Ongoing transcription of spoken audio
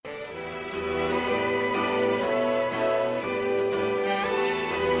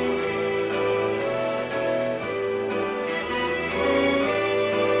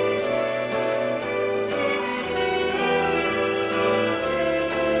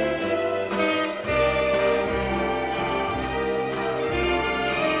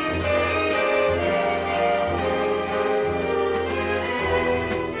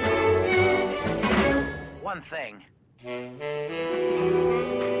thing.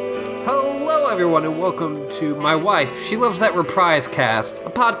 Hello, everyone, and welcome to My Wife. She Loves That Reprise cast, a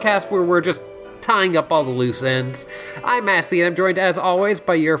podcast where we're just tying up all the loose ends. I'm Ashley, and I'm joined, as always,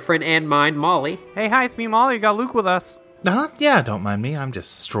 by your friend and mine, Molly. Hey, hi, it's me, Molly. You got Luke with us. Yeah, don't mind me. I'm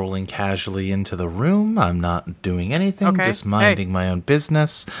just strolling casually into the room. I'm not doing anything, just minding my own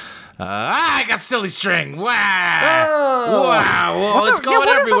business. I got silly string. Wow. Oh. Wow. Well, it's going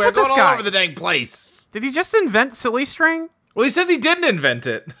everywhere. Going all guy? over the dang place. Did he just invent silly string? Well, he says he didn't invent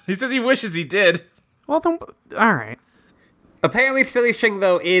it. He says he wishes he did. Well, then, all right. Apparently, silly string,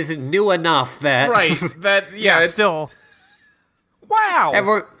 though, is new enough that... Right. That, yeah, it's still. Wow.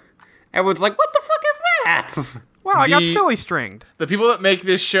 Everyone's like, what the fuck is that? Wow, I got silly stringed. The people that make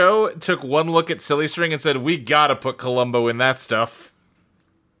this show took one look at silly string and said, we gotta put Columbo in that stuff.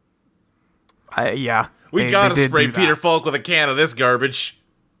 Yeah. We they gotta did spray do Peter that. Falk with a can of this garbage.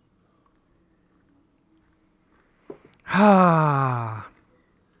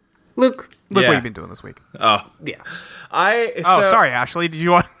 Luke. Look Yeah. what you've been doing this week. Oh. Yeah. Sorry, Ashley. Did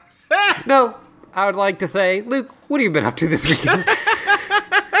you want... No, I would like to say, Luke, what have you been up to this weekend?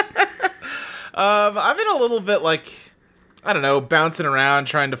 I've been a little bit I don't know, bouncing around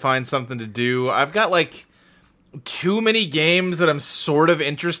trying to find something to do. I've got too many games that I'm sort of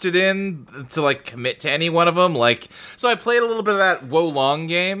interested in to commit to any one of them. So I played a little bit of that Wo Long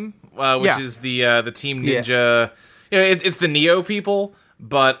game, which is the Team Ninja. Yeah. It's the Neo people,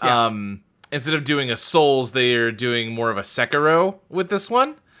 but instead of doing a Souls, they're doing more of a Sekiro with this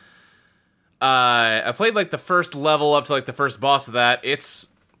one. I played the first level up to the first boss of that. It's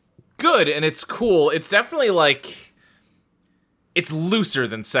good and it's cool. It's definitely it's looser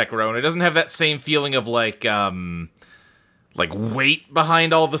than Sekiro, and it doesn't have that same feeling of weight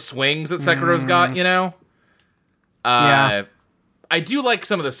behind all the swings that Sekiro's got, you know? Yeah. I do like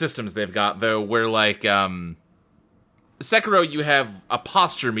some of the systems they've got, though, where Sekiro, you have a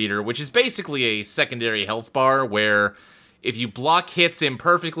posture meter, which is basically a secondary health bar where if you block hits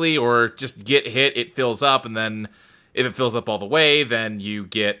imperfectly or just get hit, it fills up, and then if it fills up all the way, then you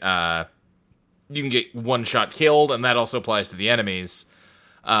can get one shot killed, and that also applies to the enemies.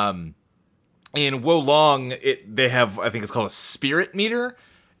 In Wo Long, they have, I think it's called a spirit meter,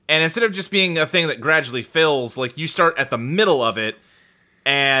 and instead of just being a thing that gradually fills, you start at the middle of it,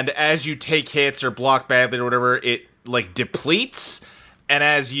 and as you take hits or block badly or whatever, it depletes, and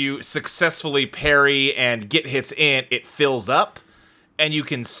as you successfully parry and get hits in, it fills up, and you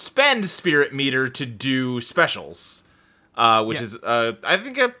can spend spirit meter to do specials. Which is, I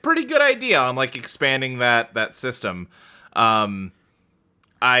think, a pretty good idea on, expanding that system.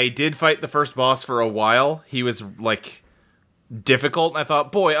 I did fight the first boss for a while. He was, difficult, and I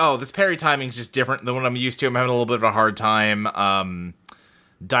thought, this parry timing's just different than what I'm used to. I'm having a little bit of a hard time,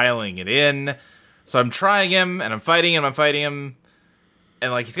 dialing it in. So I'm trying him, and I'm fighting him,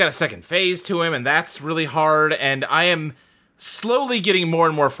 and, he's got a second phase to him, and that's really hard, and I am slowly getting more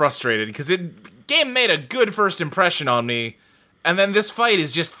and more frustrated, because game made a good first impression on me, and then this fight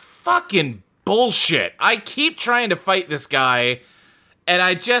is just fucking bullshit. I keep trying to fight this guy, and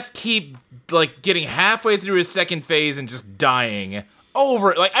I just keep, getting halfway through his second phase and just dying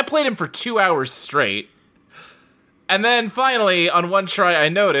over. I played him for 2 hours straight, and then finally, on one try, I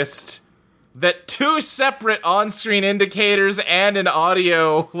noticed that 2 separate on-screen indicators and an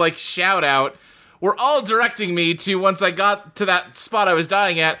audio, shout-out were all directing me to, once I got to that spot I was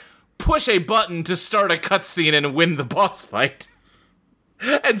dying at, push a button to start a cutscene and win the boss fight.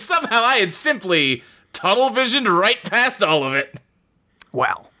 And somehow I had simply tunnel visioned right past all of it.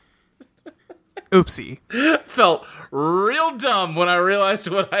 Well. Oopsie. Felt real dumb when I realized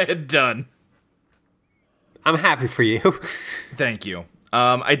what I had done. I'm happy for you. Thank you.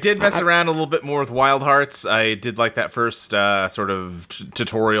 I did mess around a little bit more with Wild Hearts. I did that first sort of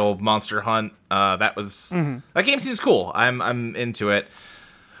tutorial monster hunt. That was that game seems cool. I'm into it.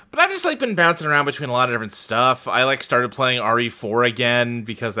 But I've just been bouncing around between a lot of different stuff. I started playing RE4 again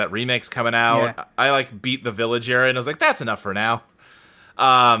because that remake's coming out. Yeah. I beat the village area and I was that's enough for now. Or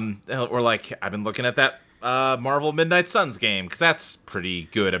I've been looking at that Marvel Midnight Suns game because that's pretty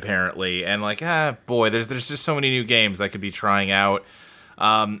good apparently. And there's just so many new games I could be trying out.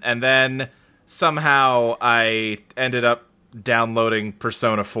 And then somehow I ended up downloading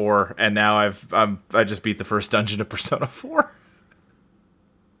Persona 4 and now I just beat the first dungeon of Persona 4.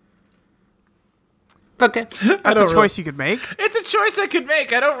 Okay. That's a choice you could make. It's a choice I could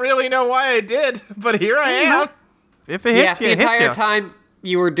make. I don't really know why I did, but here I am. If it hits you, it hits you. The entire time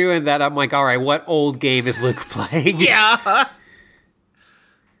you were doing that, I'm all right, what old game is Luke playing? Yeah.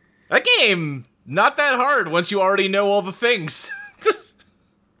 That game, not that hard once you already know all the things.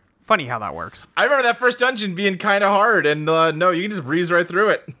 Funny how that works. I remember that first dungeon being kind of hard, and no, you can just breeze right through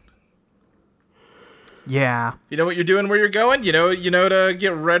it. Yeah. You know what you're doing where you're going? You know to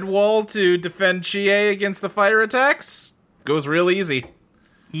get Red Wall to defend Chie against the fire attacks? Goes real easy.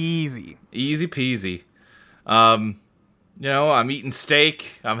 Easy. Easy peasy. I'm eating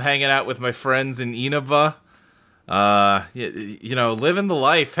steak. I'm hanging out with my friends in Inaba. Living the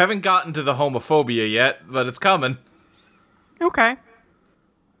life. Haven't gotten to the homophobia yet, but it's coming. Okay.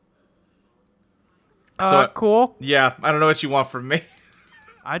 Cool. Yeah, I don't know what you want from me.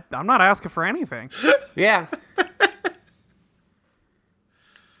 I'm not asking for anything. Yeah.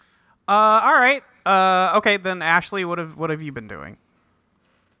 All right. Okay, then Ashley, what have you been doing?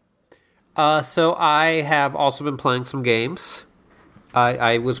 So I have also been playing some games.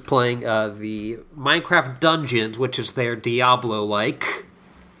 I was playing the Minecraft Dungeons, which is their Diablo-like.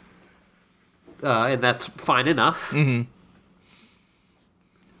 And that's fine enough. Mm-hmm.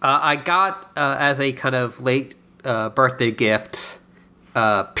 I got, as a kind of late birthday gift,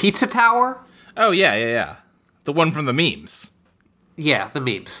 Pizza Tower. Oh, yeah. The one from the memes. Yeah, the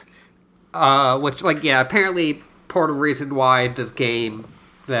memes. Apparently part of the reason why this game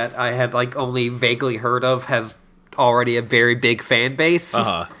that I had, only vaguely heard of has already a very big fan base.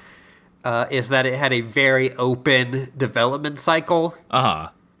 Uh-huh. Is that it had a very open development cycle. Uh-huh.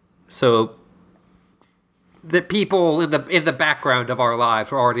 So the people in the background of our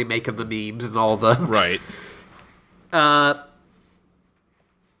lives were already making the memes and all the... Right.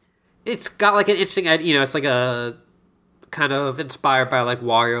 It's got, an interesting... it's a... kind of inspired by,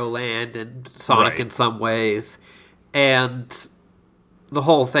 Wario Land and Sonic in some ways. And the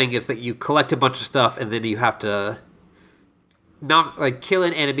whole thing is that you collect a bunch of stuff and then you have to kill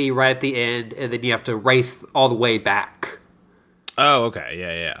an enemy right at the end, and then you have to race all the way back. Oh, okay.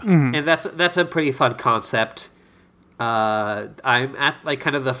 Yeah. Mm-hmm. And that's a pretty fun concept. I'm at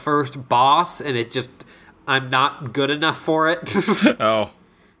kind of the first boss, and I'm not good enough for it. Oh.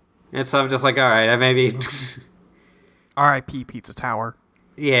 And so I'm just all right, I maybe R.I.P. Pizza Tower.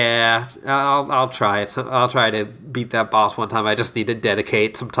 Yeah, I'll try it. I'll try to beat that boss one time. I just need to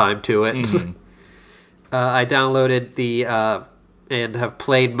dedicate some time to it. Mm-hmm. I downloaded and have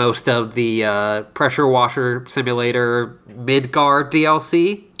played most of the Pressure Washer Simulator Midgard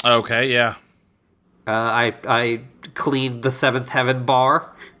DLC. Okay, yeah. I cleaned the 7th Heaven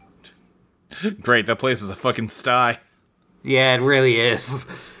bar. Great, that place is a fucking sty. Yeah, it really is.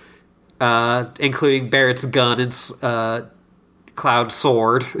 Including Barrett's gun and Cloud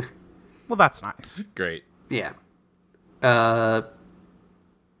sword. Well, that's nice. Great. Yeah.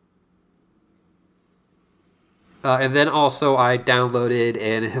 And then also I downloaded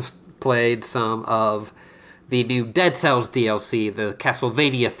and have played some of the new Dead Cells DLC, the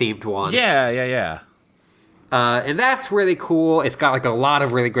Castlevania-themed one. Yeah. And that's really cool. It's got a lot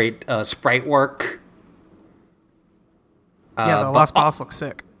of really great sprite work. Yeah, the last boss looks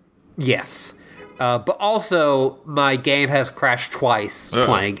sick. Yes. But also, my game has crashed twice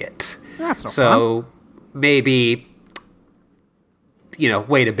playing it. That's no so fun. Maybe,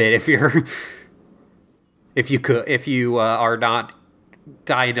 wait a bit if you're... If you are not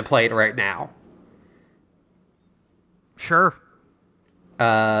dying to play it right now. Sure.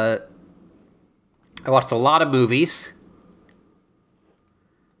 I watched a lot of movies.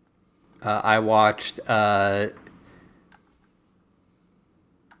 I watched a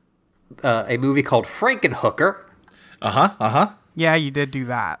movie called Frankenhooker. Yeah, you did do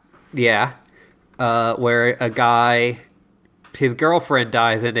that. Yeah. Where a guy... his girlfriend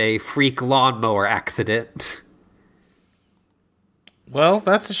dies in a freak lawnmower accident. Well,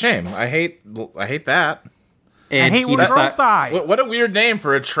 that's a shame. I hate that. And I hate when girls die. What a weird name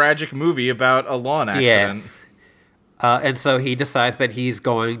for a tragic movie about a lawn accident. Yes. And so he decides that he's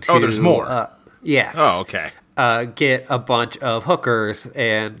going to... Oh, there's more. Yes. Oh, okay. Get a bunch of hookers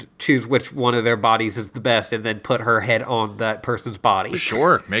and choose which one of their bodies is the best and then put her head on that person's body.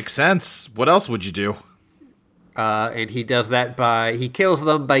 Sure, makes sense. What else would you do? And he does that he kills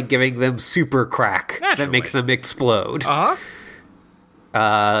them by giving them super crack Naturally. that makes them explode. You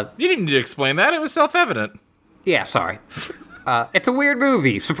didn't need to explain that. It was self-evident. Yeah, sorry. It's a weird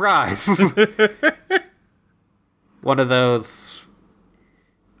movie. Surprise. One of those,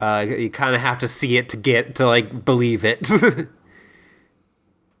 you kind of have to see it to believe it.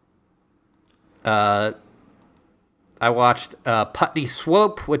 I watched Putney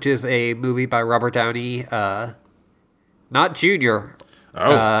Swope, which is a movie by Robert Downey, not Jr.,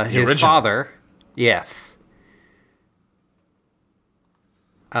 his original. father. Yes.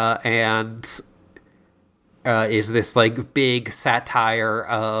 And is this big satire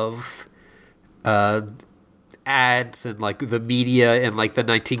of ads and like the media in like the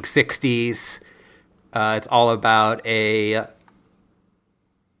 1960s. It's all about the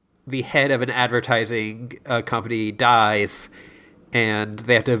head of an advertising company dies, and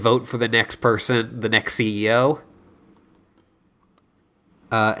they have to vote for the next person, the next CEO.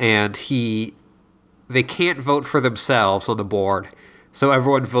 And they can't vote for themselves on the board, so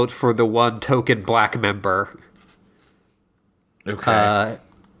everyone votes for the one token black member. Okay.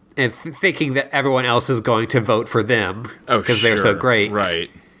 And thinking that everyone else is going to vote for them because they're so great. Right.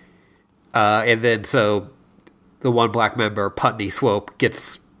 And then so the one black member, Putney Swope,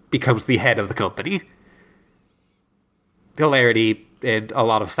 becomes the head of the company. Hilarity and a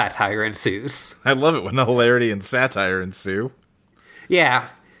lot of satire ensues. I love it when hilarity and satire ensue. Yeah.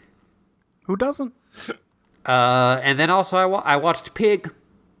 Who doesn't? And then also I watched Pig.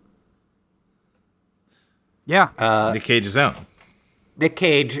 Yeah. Nick Cage's own. Nick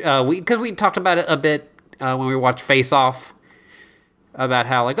Cage, because we talked about it a bit when we watched Face Off, about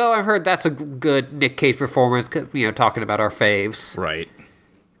how, like, I've heard that's a good Nick Cage performance, talking about our faves. Right.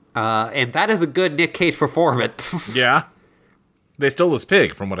 And that is a good Nick Cage performance. Yeah. They stole his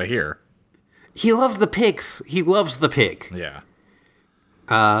pig, from what I hear. He loves the pigs. He loves the pig. Yeah.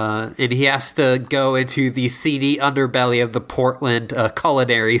 And he has to go into the seedy underbelly of the Portland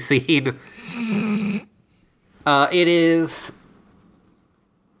culinary scene. It is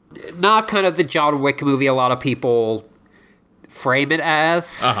not kind of the John Wick movie a lot of people frame it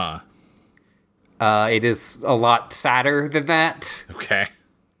as. Uh-huh. It is a lot sadder than that. Okay.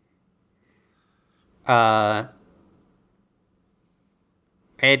 And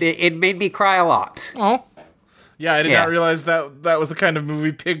it made me cry a lot. Oh. Yeah, I did not realize that was the kind of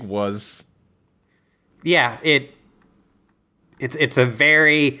movie Pig was. Yeah, it's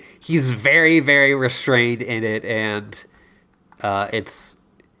a he's very, very restrained in it, and it's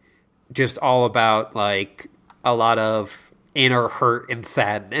just all about, like, a lot of inner hurt and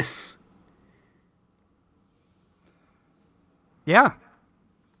sadness. Yeah.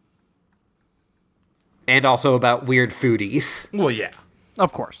 And also about weird foodies. Well, yeah.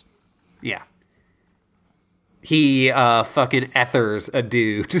 Of course. Yeah. He fucking ethers a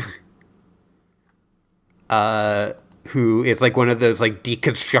dude who is like one of those like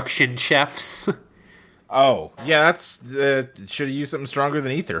deconstruction chefs. Oh, yeah, that's should have used something stronger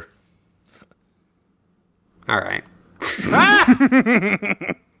than ether. All right.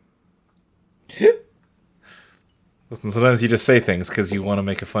 Listen, sometimes you just say things because you want to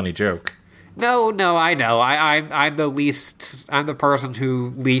make a funny joke. No, I know. I'm the least. I'm the person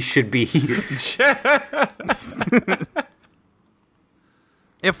who least should be.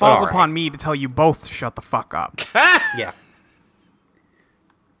 It falls All right. upon me to tell you both to shut the fuck up. Yeah.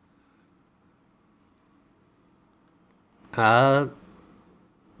 And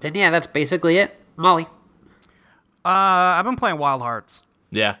yeah, that's basically it. Molly, I've been playing Wild Hearts.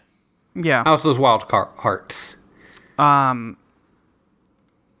 Yeah. Yeah. how's those wild hearts?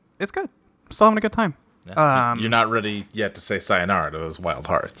 It's good. Still having a good time. You're not ready yet to say sayonara to those wild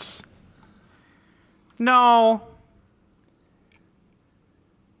hearts. No.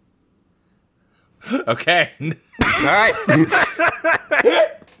 Okay. All right.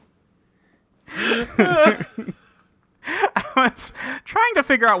 I was trying to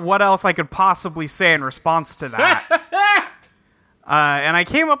figure out what else I could possibly say in response to that. And I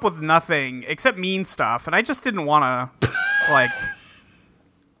came up with nothing except mean stuff, and I just didn't want to, like,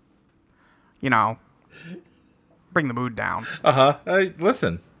 bring the mood down. Uh-huh.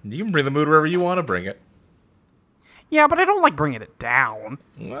 Listen, you can bring the mood wherever you want to bring it. Yeah, but I don't like bringing it down.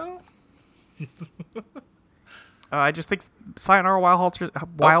 Well, I just think Sayonara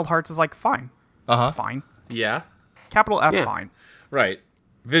Wild Hearts is, like, fine. Uh-huh. It's fine. yeah. Capital F, Yeah. fine. Right.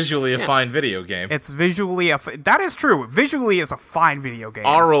 Visually a fine video game. It's visually that is true. Visually is a fine video game.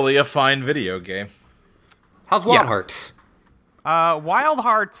 Orally a fine video game. How's wild Yeah. hearts? Wild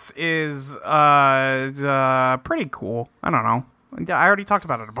Hearts is pretty cool. I don't know. I already talked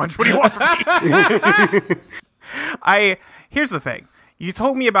about it a bunch. What do you want from me? Here's the thing. You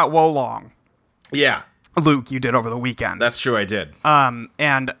told me about Wolong, Yeah, Luke. You did over the weekend. that's true, I did.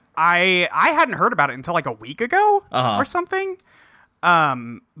 And I hadn't heard about it until like a week ago or something.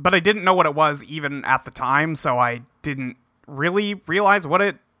 But I didn't know what it was even at the time, so I didn't really realize what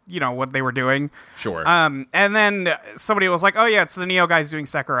they were doing. Sure. And then somebody was like, "Oh yeah, it's the Neo guys doing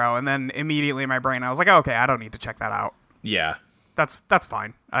Sekiro," and then immediately in my brain I was like, oh, "Okay, I don't need to check that out. yeah. That's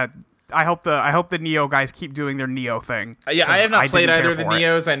fine." I hope the Neo guys keep doing their Neo thing. Yeah, I have not played didn't either care of the for it.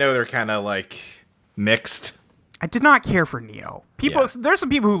 Neos. I know they're kind of, like, mixed. I did not care for Neo. Yeah. There's some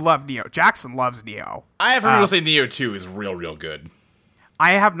people who love Neo. Jackson loves Neo. I have heard people say Neo 2 is real, real good.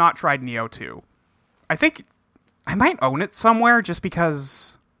 I have not tried Neo 2. I think I might own it somewhere just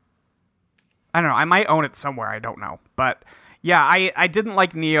because... I don't know. I might own it somewhere. I don't know. But yeah, I didn't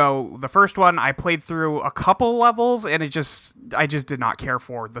like Neo. The first one, I played through a couple levels, and I just did not care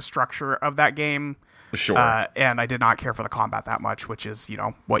for the structure of that game. Sure. And I did not care for the combat that much, which is,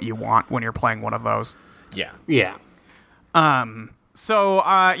 what you want when you're playing one of those. Yeah. Yeah. So,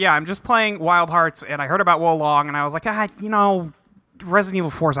 I'm just playing Wild Hearts, and I heard about Wo Long, and I was like, Resident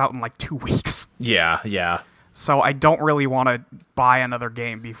Evil 4 is out in like 2 weeks. Yeah. So I don't really want to buy another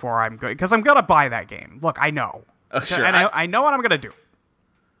game before I'm good, because I'm going to buy that game. Look, I know. Sure. And I know what I'm going to do.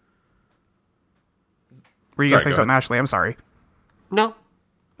 Were you going to say something, Ashley? I'm sorry. No.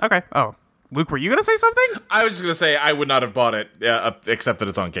 Okay. Oh. Luke, were you going to say something? I was just going to say I would not have bought it, except that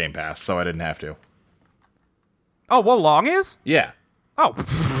it's on Game Pass, so I didn't have to. Oh, Wo Long is? Yeah. Oh,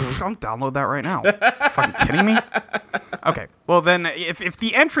 I'll download that right now. Fucking kidding me? Okay. Well, then, if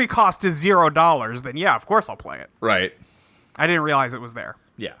the entry cost is $0, then yeah, of course I'll play it. Right. I didn't realize it was there.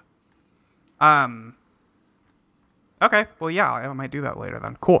 Yeah. Okay. Well, yeah, I might do that later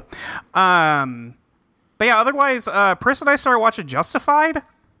then. Cool. But yeah, otherwise, Pris and I started watching Justified.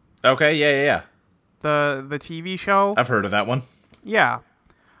 Okay, yeah. The TV show. I've heard of that one. Yeah.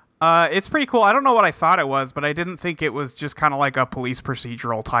 It's pretty cool. I don't know what I thought it was, but I didn't think it was just kind of like a police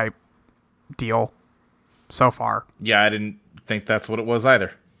procedural type deal so far. Yeah, I didn't think that's what it was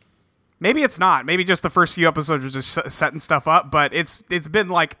either. Maybe it's not. Maybe just the first few episodes are just setting stuff up, but it's been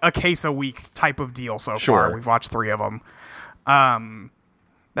like a case a week type of deal so far. We've watched 3 of them.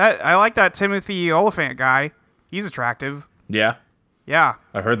 That I like that Timothy Oliphant guy. He's attractive. Yeah. Yeah.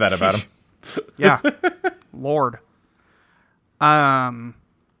 I've heard that about him. Yeah. Lord.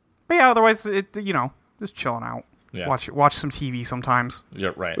 But yeah, otherwise it just chilling out. Yeah. Watch some TV sometimes.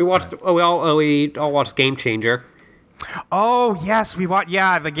 Yeah, right. We watched. We all watched Game Changer. Oh yes, we watched.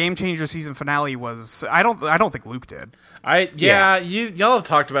 Yeah, the Game Changer season finale was. I don't think Luke did. Y'all have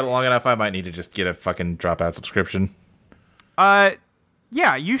talked about it long enough. I might need to just get a fucking Dropout subscription.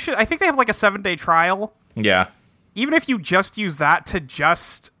 Yeah, you should. I think they have like a 7-day trial. Yeah. Even if you just use that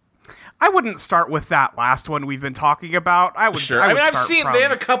to I wouldn't start with that last one we've been talking about. I would. Sure. I've seen they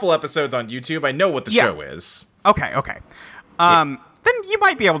have a couple episodes on YouTube. I know what the show is. Okay. Then you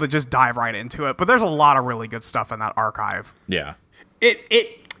might be able to just dive right into it. But there's a lot of really good stuff in that archive. Yeah.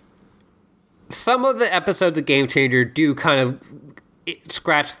 Some of the episodes of Game Changer do kind of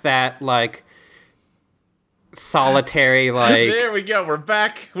scratch that like solitary like. There we go. We're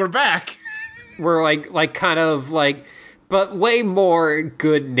back. We're like kind of like. But way more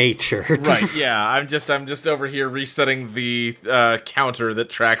good-natured. Right, yeah. I'm just over here resetting the counter that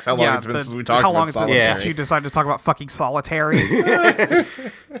tracks how long it's been since we talked about solitary. How long it's been since you decided to talk about fucking solitary.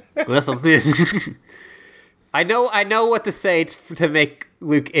 Listen, I know what to say to make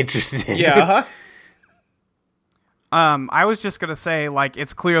Luke interested. Yeah. I was just gonna say, like,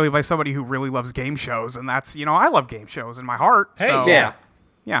 it's clearly by somebody who really loves game shows, and that's, I love game shows in my heart. Hey, so, yeah.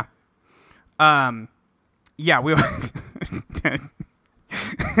 Yeah, we.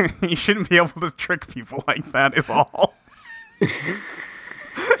 You shouldn't be able to trick people like that. Is all.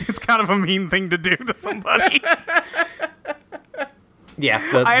 It's kind of a mean thing to do to somebody. Yeah,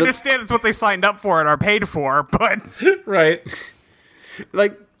 I understand it's what they signed up for and are paid for, but right.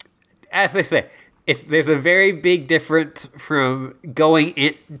 Like, as they say, there's a very big difference from going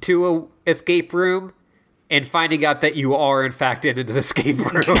into a escape room and finding out that you are in fact in an escape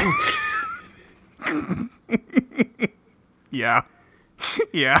room. Yeah.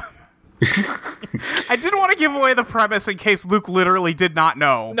 I didn't want to give away the premise in case Luke literally did not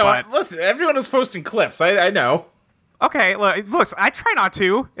know. No, listen, everyone is posting clips. I know. Okay, look, I try not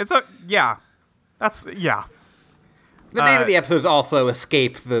to. That's. The name of the episode is also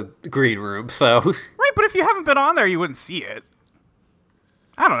Escape the Green Room, so. Right, but if you haven't been on there, you wouldn't see it.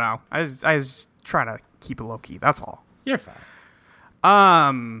 I don't know. I was trying to keep it low-key, that's all. You're fine.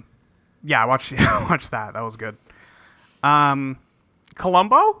 Yeah, watch that. That was good.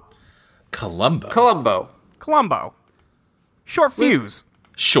 Columbo. Short fuse.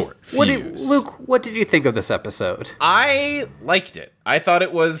 Luke, what did you think of this episode? I liked it. I thought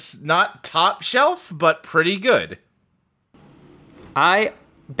it was not top shelf, but pretty good. I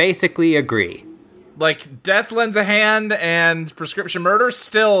basically agree. Like, Death Lends a Hand and Prescription Murder,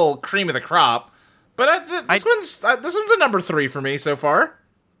 still cream of the crop. But this one's a number 3 for me so far.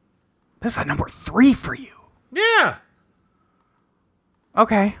 This is a number 3 for you. Yeah.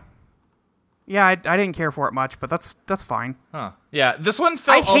 Okay. Yeah, I didn't care for it much, but that's fine. Huh. Yeah, this one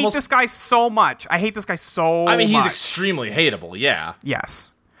felt I hate this guy so much. I mean, he's extremely hateable, yeah.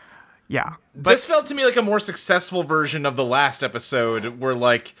 Yes. Yeah. But this felt to me like a more successful version of the last episode where,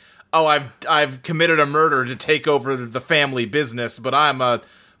 like, oh, I've committed a murder to take over the family business, but I'm a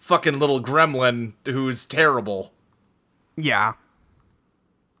fucking little gremlin who's terrible. Yeah.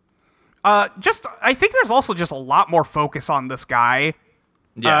 I think there's also just a lot more focus on this guy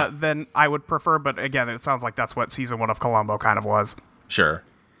than I would prefer, but again, it sounds like that's what season 1 of Columbo kind of was. Sure.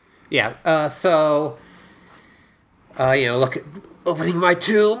 Yeah, so, look, opening my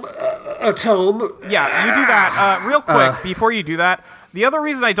tome. Yeah, you do that. Real quick, before you do that, the other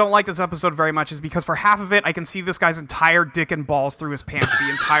reason I don't like this episode very much is because for half of it, I can see this guy's entire dick and balls through his pants the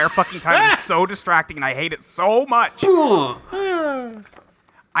entire fucking time. It's so distracting, and I hate it so much.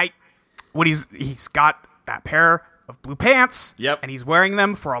 When he's got that pair of blue pants, yep, and he's wearing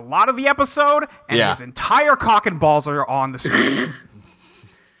them for a lot of the episode, and his entire cock and balls are on the screen.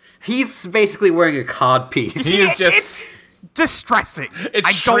 He's basically wearing a codpiece. It's distressing.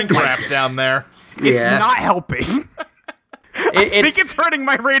 It's shrink wrap down there. It's not helping. I think it's hurting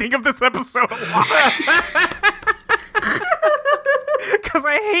my rating of this episode a lot. Because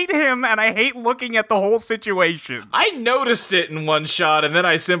I hate him, and I hate looking at the whole situation. I noticed it in one shot, and then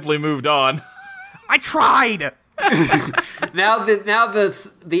I simply moved on. I tried! Now the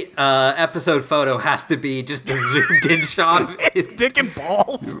episode photo has to be just a zoomed-in shot of his dick and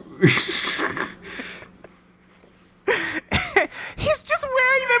balls. He's just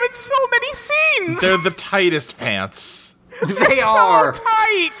wearing them in so many scenes! They're the tightest pants. They are so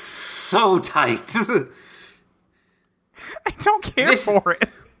tight! So tight. I don't care for it.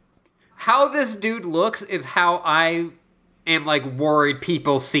 How this dude looks is how I am, like, worried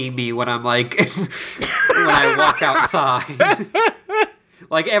people see me when I'm, like, when I walk outside.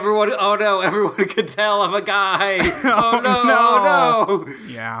 Like, everyone could tell I'm a guy. Oh, no.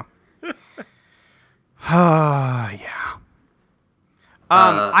 Yeah. Yeah.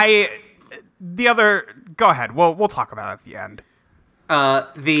 Go ahead. We'll talk about it at the end.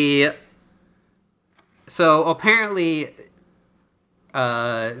 So apparently,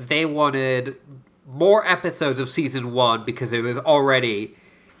 they wanted more episodes of season 1 because it was already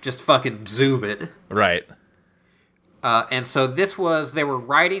just fucking zooming. Right. And so they were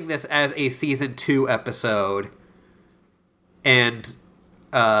writing this as a season 2 episode, and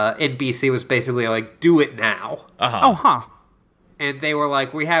NBC was basically like, do it now. Uh-huh. Oh, huh. And they were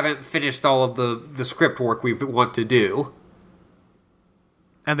like, we haven't finished all of the script work we want to do.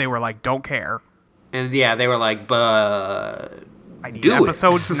 And they were like, don't care. And yeah, they were like, but I need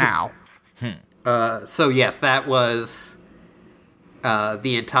episodes now. So yes, that was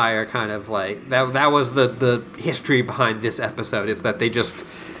the entire kind of like that was the history behind this episode, is that they just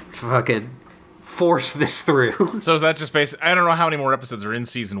fucking forced this through. So is that just I don't know how many more episodes are in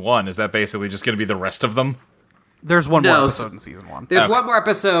season 1. Is that basically just going to be the rest of them? There's one more episode in season 1. There's one more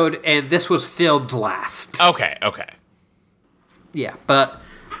episode, and this was filmed last. Okay. Yeah, but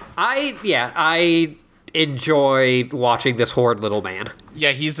I enjoy watching this horrid little man.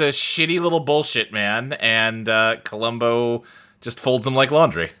 Yeah, he's a shitty little bullshit man, and Columbo just folds him like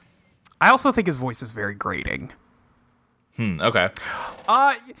laundry. I also think his voice is very grating. Okay.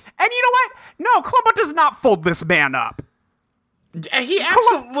 And you know what? No, Columbo does not fold this man up. He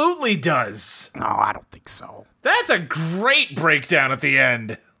absolutely does. No, I don't think so. That's a great breakdown at the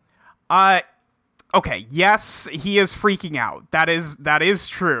end. Okay, yes, he is freaking out. That is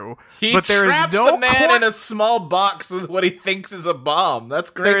true. But there traps the man in a small box with what he thinks is a bomb.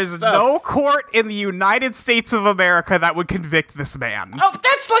 That's great. There is no court in the United States of America that would convict this man. Oh,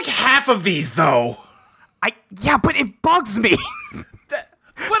 that's like half of these, though. Yeah, but it bugs me. When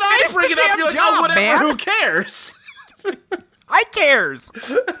I bring it up, you're like, oh, whatever, man. Who cares? I cares.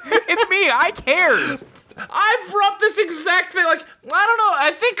 It's me. I cares. I brought this exact thing, like, I don't know,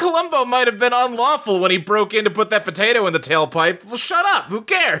 I think Columbo might have been unlawful when he broke in to put that potato in the tailpipe. Well, shut up, who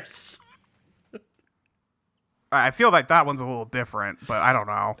cares? I feel like that one's a little different, but I don't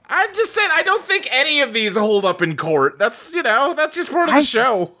know. I'm just saying, I don't think any of these hold up in court. That's just part of the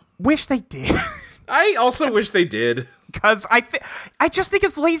show. Wish they did. I also wish they did. Because I just think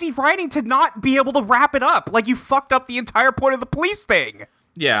it's lazy writing to not be able to wrap it up. Like, you fucked up the entire point of the police thing.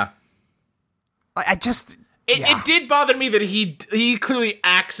 Yeah. It did bother me that he clearly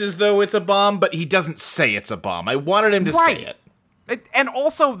acts as though it's a bomb, but he doesn't say it's a bomb. I wanted him to say it. And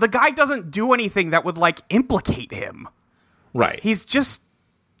also, the guy doesn't do anything that would, like, implicate him. Right. He's just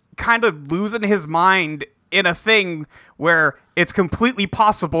kind of losing his mind in a thing where it's completely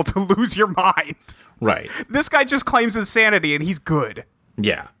possible to lose your mind. Right. This guy just claims insanity, and he's good.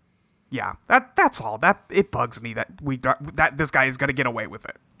 Yeah. Yeah, that's all. It bugs me that this guy is going to get away with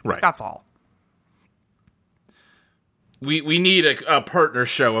it. Right. That's all. We need a partner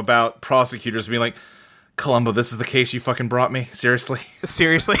show about prosecutors being like, Columbo, this is the case you fucking brought me? Seriously?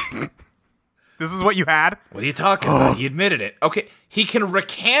 Seriously? This is what you had? What are you talking about? He admitted it. Okay, he can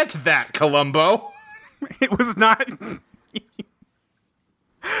recant that, Columbo. It was not...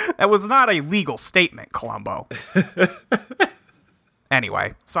 That was not a legal statement, Columbo.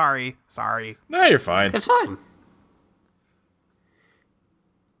 Anyway, sorry. No, you're fine. It's fine.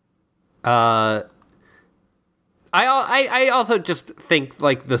 I also just think,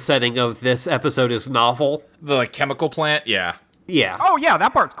 like, the setting of this episode is novel. The like, chemical plant? Yeah. Yeah. Oh, yeah,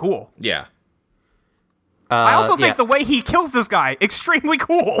 that part's cool. Yeah. I also think yeah. the way he kills this guy, extremely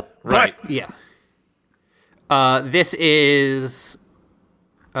cool. Right. Yeah. This is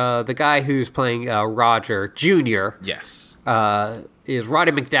the guy who's playing Roger Jr. Yes. Is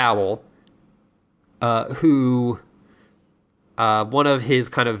Roddy McDowell, who one of his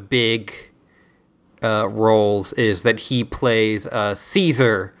kind of big roles is that he plays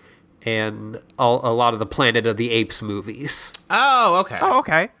Caesar in a lot of the Planet of the Apes movies. Oh, okay. Oh,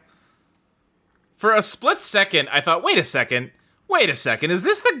 okay. For a split second, I thought, wait a second, is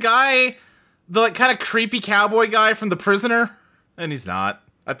this the guy, the like kind of creepy cowboy guy from The Prisoner? And he's not.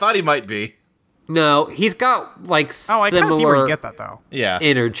 I thought he might be. No, he's got like Oh, I kind of see where you similar get that, though. Yeah.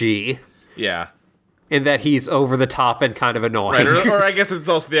 energy Yeah. in that he's over the top and kind of annoying. Right, or I guess it's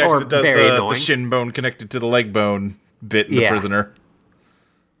also the actor Or that does very the annoying. shin bone connected to the leg bone bit in The Yeah. Prisoner.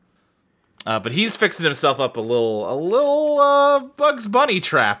 But he's fixing himself up a little Bugs Bunny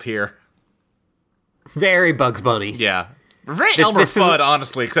trap here. Very Bugs Bunny. Yeah. Very Elmer this is- Fudd,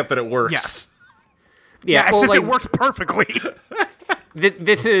 honestly, except that it works. Yes. Yeah, well, except like, it works perfectly.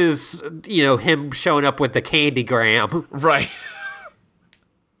 this is, him showing up with the candygram. Right.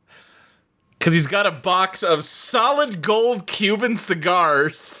 Because he's got a box of solid gold Cuban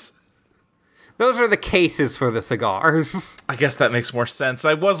cigars. Those are the cases for the cigars. I guess that makes more sense.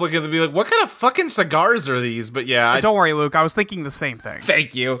 I was looking to be like, what kind of fucking cigars are these? But yeah, Don't worry, Luke. I was thinking the same thing.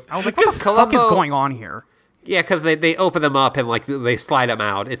 thank you. I was like, what the fuck is going on here? Yeah, because they open them up and like they slide them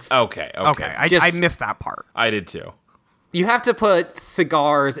out. It's Okay. Okay, I Just- missed that part. I did too. you have to put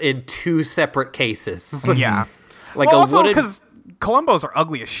cigars in two separate cases. Yeah. Like Well, a also, wooden. because Columbos are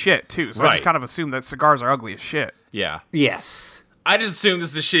ugly as shit, too, so I Right. just kind of assume that cigars are ugly as shit. Yeah. Yes. I just assumed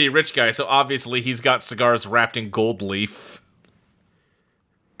this is a shitty rich guy, so obviously he's got cigars wrapped in gold leaf.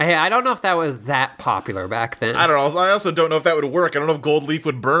 Hey, I don't know if that was that popular back then. I don't know. I also don't know if that would work. I don't know if gold leaf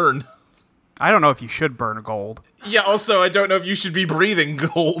would burn. I don't know if you should burn gold. Yeah, also, I don't know if you should be breathing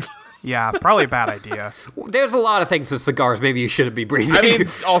gold. Yeah, probably a bad idea. There's a lot of things in cigars maybe you shouldn't be breathing. I mean,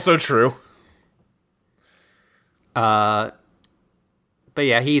 also true. but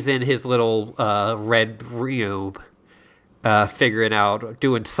yeah, he's in his little red room, figuring out,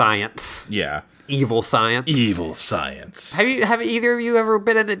 doing science. Yeah. Evil science. Evil science. Have either of you ever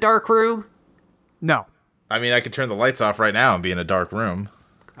been in a dark room? No. I mean, I could turn the lights off right now and be in a dark room.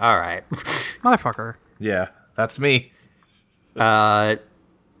 All right. Motherfucker. Yeah, that's me.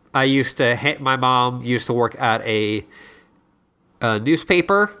 I used to. My mom used to work at a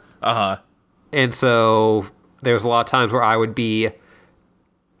newspaper, Uh-huh. and so there was a lot of times where I would be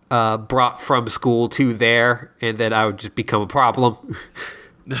brought from school to there, and then I would just become a problem.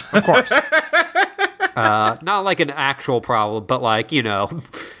 Of course. Not like an actual problem, but like,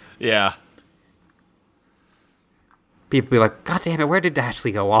 Yeah. people be like, God damn it, where did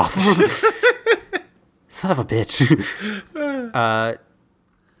Ashley go off? Son of a bitch.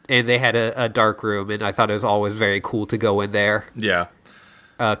 And they had a dark room, and I thought it was always very cool to go in there. Yeah.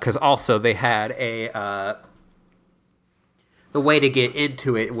 Because also they had the way to get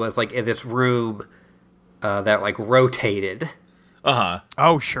into it was like in this room that like rotated. Uh-huh.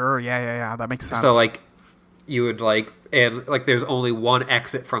 Oh, sure. Yeah. That makes sense. So like you would like, and like there's only one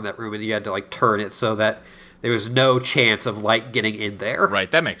exit from that room, and you had to like turn it so that there was no chance of light getting in there. Right,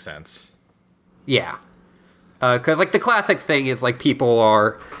 that makes sense. Yeah. Because like the classic thing is like people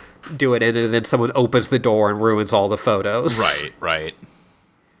are doing it, and then someone opens the door and ruins all the photos. Right.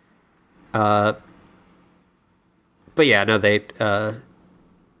 But yeah, no, they.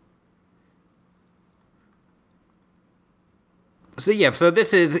 So yeah, so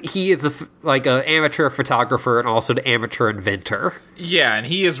he is like an amateur photographer and also an amateur inventor. Yeah, and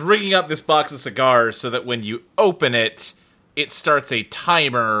he is rigging up this box of cigars so that when you open it, it starts a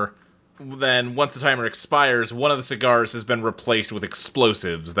timer. Then once the timer expires, one of the cigars has been replaced with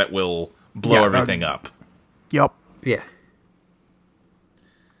explosives that will blow everything up. Yep. Yeah.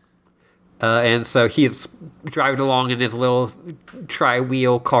 And so he's driving along in his little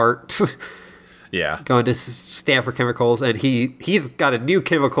tri-wheel cart, Yeah. going to Stanford Chemicals, and he's got a new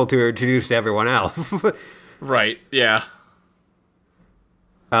chemical to introduce to everyone else. Right, yeah.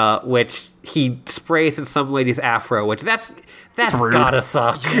 which he sprays in some lady's afro, which that's rude. gotta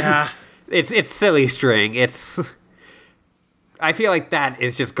suck. Yeah. It's silly string. I feel like that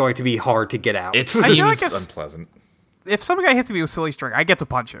is just going to be hard to get out. It I feel like seems unpleasant. If some guy hits me with silly string, I get to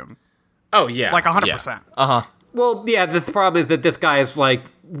punch him. Oh, yeah. Like 100%. Yeah. Uh-huh. Well, yeah, the problem is that this guy is like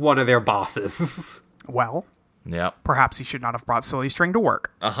one of their bosses. Well, Yeah. perhaps he should not have brought silly string to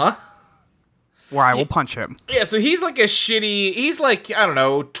work. Uh-huh. Where I will punch him. Yeah, so he's like he's like, I don't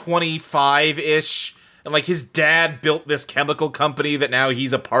know, 25-ish, and like his dad built this chemical company that now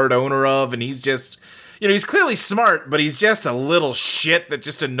he's a part owner of, and he's just, he's clearly smart, but he's just a little shit that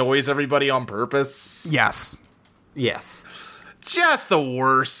just annoys everybody on purpose. Yes. Yes. Just the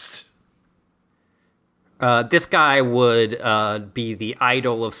worst. This guy would be the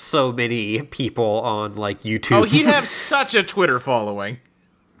idol of so many people on like YouTube. Oh, he'd have such a Twitter following.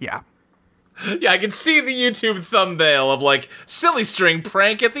 Yeah. Yeah, I can see the YouTube thumbnail of like silly string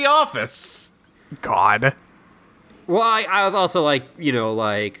prank at the office. God. Well, I was also like,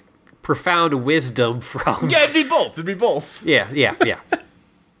 like profound wisdom from. Yeah, it'd be both. It'd be both. Yeah.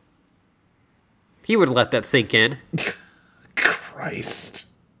 He would let that sink in. Christ.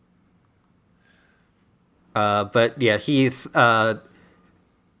 But yeah, he's having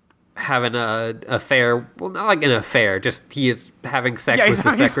an affair. Well, not like an affair, just he is having sex Yeah, with he's the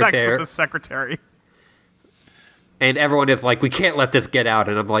having secretary. sex with the secretary. And everyone is like, we can't let this get out.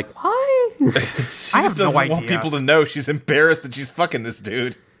 And I'm like, why? I have no Doesn't want idea. people to know. She's embarrassed that she's fucking this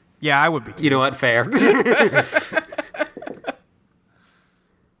dude. Yeah, I would be too. You know what? Fair.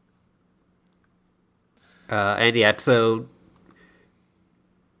 And yeah, so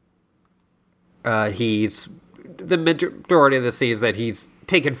he's the majority of the scenes that he's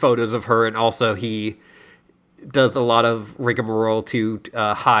taken photos of her, and also he does a lot of rigmarole to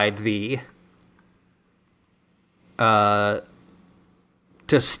hide the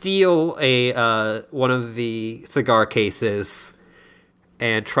to steal a one of the cigar cases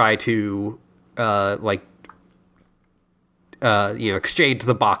and try to exchange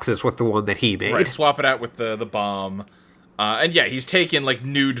the boxes with the one that he made. Right, swap it out with the bomb. And yeah, he's taken, like,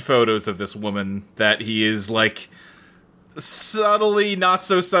 nude photos of this woman that he is, like, subtly, not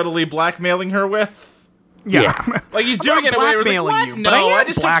so subtly blackmailing her with. Yeah. Like, he's I'm doing not it in a way where he's like, blackmailing what? you, No, but I am I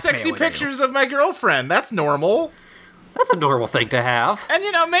just took sexy blackmailing pictures of my girlfriend. That's normal. That's a normal thing to have. And,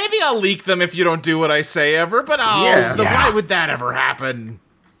 maybe I'll leak them if you don't do what I say ever, but why would that ever happen?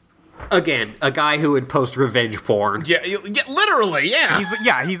 Again, a guy who would post revenge porn. Yeah, literally,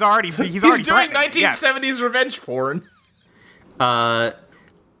 yeah. He's already He's already doing threatening. 1970s revenge porn. A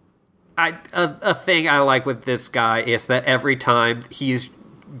thing I like with this guy is that every time he's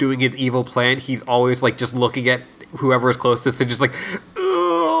doing his evil plan, he's always like just looking at whoever is closest and just like,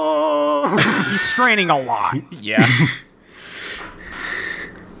 ugh. He's straining a lot. Yeah.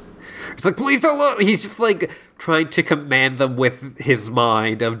 It's like, please don't look. He's just like trying to command them with his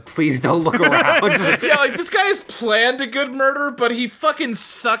mind of please don't look around. Yeah, like this guy has planned a good murder, but he fucking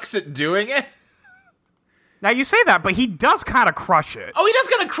sucks at doing it. Now you say that, but he does kind of crush it. Oh, he does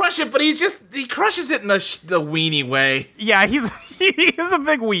kind of crush it, but he crushes it in the weenie way. Yeah, he is a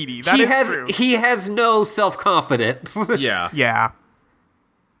big weenie. That is true. He has no self-confidence. Yeah. Yeah.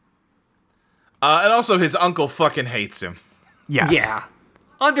 And also his uncle fucking hates him. Yes. Yeah.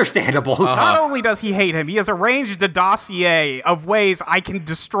 Understandable. Not only does he hate him, he has arranged a dossier of ways I can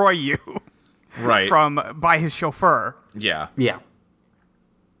destroy you. Right. By his chauffeur. Yeah. Yeah.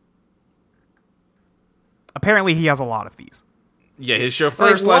 Apparently he has a lot of these. Yeah, his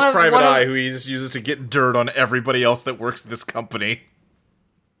chauffeur Like, / private one of- eye who he uses to get dirt on everybody else that works at this company.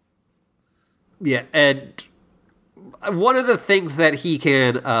 Yeah, and one of the things that he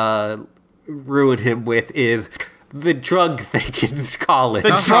can ruin him with is the drug thing in college.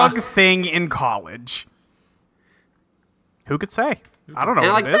 The drug thing in college. Who could say? I don't know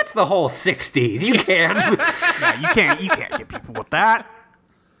And what like, it is. that's the whole 60s. You can. Yeah, you can't get people with that.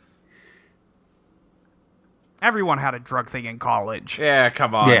 Everyone had a drug thing in college. Yeah,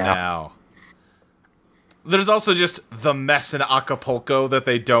 come on Yeah. now. There's also just the mess in Acapulco that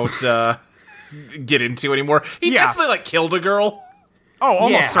they don't get into anymore. He Yeah. definitely, killed a girl. Oh,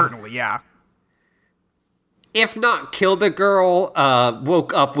 almost Yeah. certainly, yeah. If not killed a girl,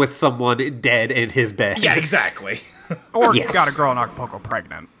 woke up with someone dead in his bed. Yeah, exactly. Or Yes. got a girl in Acapulco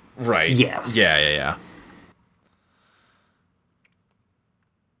pregnant. Right. Yes. Yeah.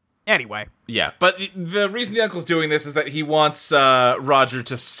 Anyway. Yeah, but the reason the uncle's doing this is that he wants Roger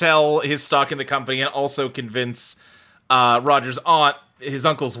to sell his stock in the company and also convince Roger's aunt, his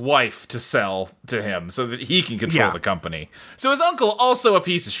uncle's wife, to sell to him so that he can control Yeah. the company. So his uncle, also a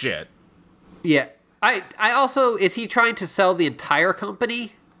piece of shit. Yeah. I also, is he trying to sell the entire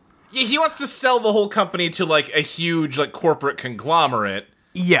company? Yeah, he wants to sell the whole company to, like, a huge, like, corporate conglomerate.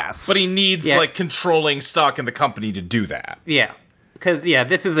 Yes. But he needs, like, controlling stock in the company to do that. Yeah. Because,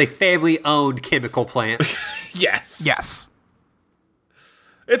 this is a family-owned chemical plant. Yes. Yes.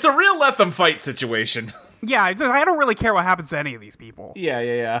 It's a real let them fight situation. Yeah, I don't really care what happens to any of these people.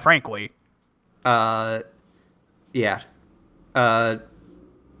 Yeah. Frankly. Yeah.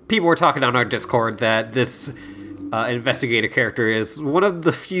 People were talking on our Discord that this investigator character is one of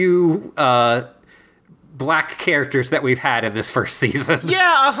the few black characters that we've had in this first season.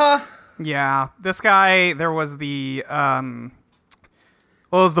 Yeah, Yeah, this guy, there was the, it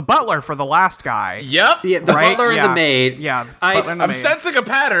was the butler for the last guy. Yep. Yeah, the butler and the maid. Yeah, butler and the I'm maid. sensing a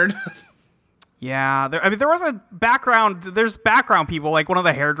pattern. Yeah, there was a background. There's background people, like one of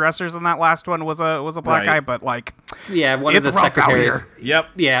the hairdressers in that last one was a black guy, but like, one of it's the rough out secretaries. here. Yep.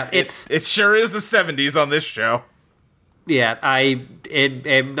 Yeah, it sure is the 70s on this show. Yeah, I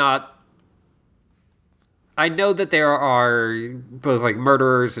am not. I know that there are both like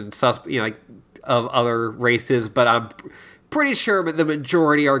murderers and like of other races, but I'm pretty sure that the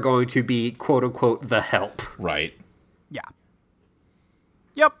majority are going to be quote unquote the help. Right. Yeah.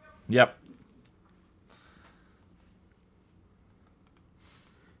 Yep.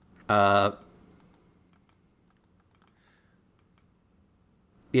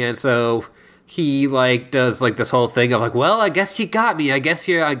 Yeah, and so he like does like this whole thing of like, well, I guess you got me. I guess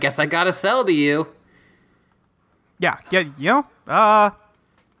I gotta sell to you. Yeah.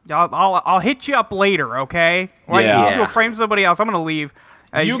 I'll hit you up later, okay? Like, Yeah. you go frame somebody else. I'm gonna leave.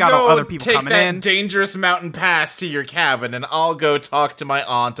 He's You got go other people take coming that in. dangerous mountain pass to your cabin, and I'll go talk to my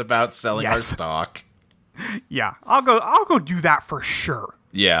aunt about selling our Yes. stock. Yeah, I'll go do that for sure.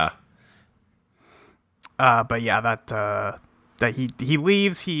 Yeah. But yeah, that he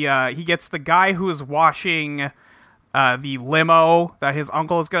leaves. He gets the guy who is washing the limo that his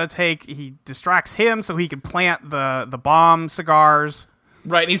uncle is gonna take. He distracts him so he can plant the bomb cigars.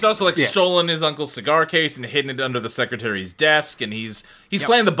 Right, and he's also stolen his uncle's cigar case and hidden it under the secretary's desk, and he's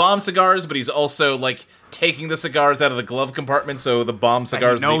playing the bomb cigars, but he's also like taking the cigars out of the glove compartment, so the bomb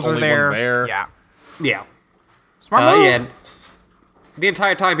cigars are the only ones there. Yeah. Smart move. Yeah. The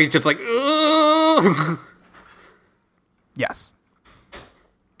entire time he's just like, ugh. Yes.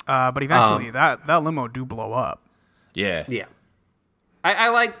 But eventually that limo do blow up. Yeah. Yeah. I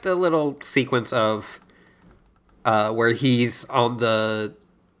like the little sequence of where he's on the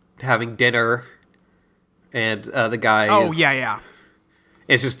having dinner and the guy Oh, is, yeah.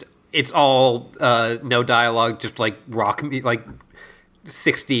 it's all no dialogue, just like rock, like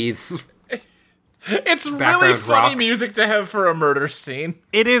 60s. It's really Background funny rock. music to have for a murder scene.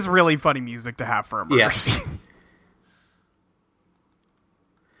 It is really funny music to have for a murder scene.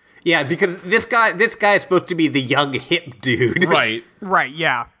 Yeah, because this guy is supposed to be the young hip dude. Right. Right,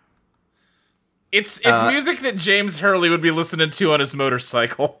 yeah. It's music that James Hurley would be listening to on his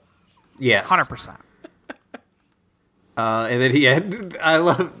motorcycle. Yes. 100%. And then he had, I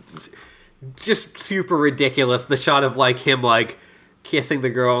love, just super ridiculous, the shot of like him like kissing the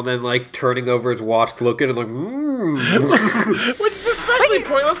girl and then like turning over his watch to look at it like, Which is especially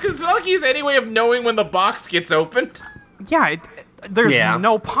pointless because it's not like he has any way of knowing when the box gets opened. Yeah, there's Yeah.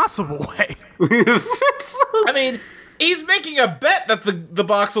 no possible way. I mean, he's making a bet that the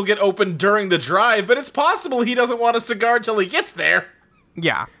box will get opened during the drive, but it's possible he doesn't want a cigar till he gets there.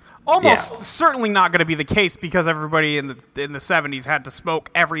 Yeah. Almost certainly not going to be the case because everybody in the 70s had to smoke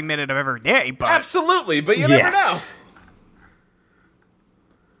every minute of every day, but Absolutely, but you never know.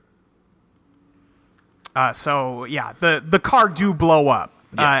 So yeah, the car do blow up.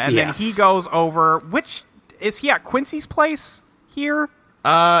 Yes. And Yes. then he goes over, which is he at Quincy's place here?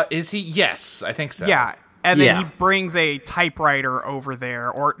 Is he? Yes, I think so. Yeah. And then Yeah. he brings a typewriter over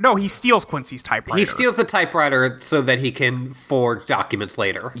there, or no, he steals Quincy's typewriter. He steals the typewriter so that he can forge documents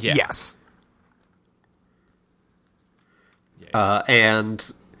later. Yeah. Yes.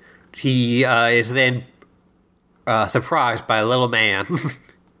 And he is then surprised by a little man.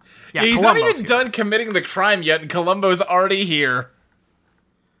 Yeah, He's not Columbo's even here. done committing the crime yet, and Columbo's already here.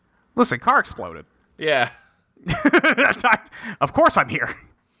 Listen, car exploded. Yeah. Of course I'm here.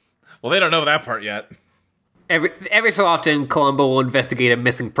 Well, they don't know that part yet. Every so often, Columbo will investigate a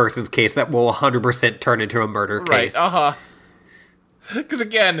missing persons case that will 100% turn into a murder case. Right, Because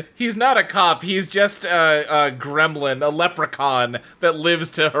again, he's not a cop, he's just a gremlin, a leprechaun that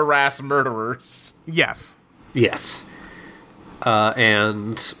lives to harass murderers. Yes. Yes.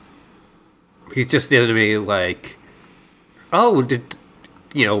 And he's just going to be like, trying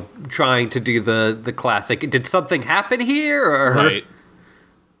to do the classic, did something happen here? Or? Right.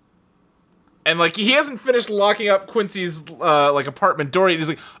 And, like, he hasn't finished locking up Quincy's, like, apartment door yet. He's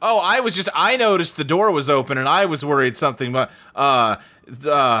like, oh, I noticed the door was open, and I was worried something, but, oh,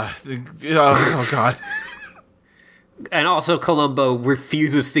 God. And also, Columbo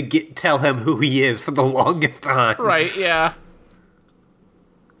refuses to tell him who he is for the longest time. Right, yeah.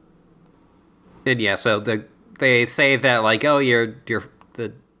 And yeah, so they say that, like, oh,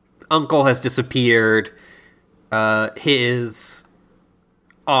 the uncle has disappeared. His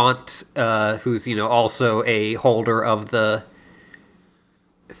aunt, who's, also a holder of the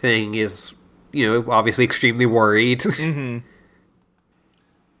thing, is, obviously extremely worried. Mm-hmm.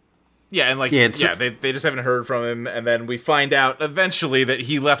 Yeah, and, like, they just haven't heard from him, and then we find out eventually that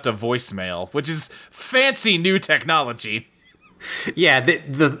he left a voicemail, which is fancy new technology. Yeah,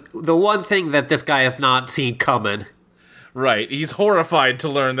 the one thing that this guy has not seen coming. Right, he's horrified to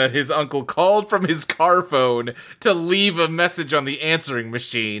learn that his uncle called from his car phone to leave a message on the answering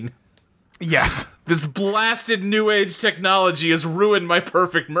machine. Yes. This blasted new age technology has ruined my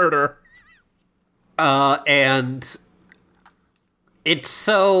perfect murder. And it's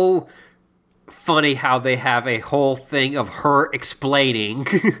so funny how they have a whole thing of her explaining.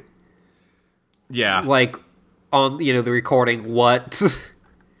 Yeah. Like, on, the recording what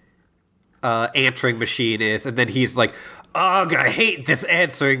answering machine is, and then he's like, ugh, I hate this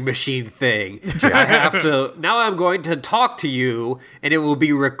answering machine thing. I have to, now I'm going to talk to you, and it will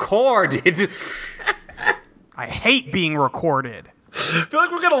be recorded. I hate being recorded. I feel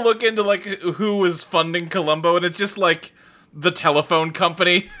like we're gonna look into, like, who was funding Columbo, and it's just, like, the telephone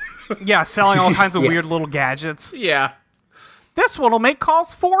company. Yeah, selling all kinds of Yes. weird little gadgets. Yeah. This one will make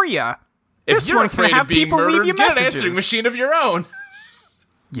calls for you. If you're afraid of being murdered, get an answering machine of your own.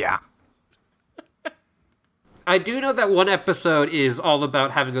 Yeah. I do know that one episode is all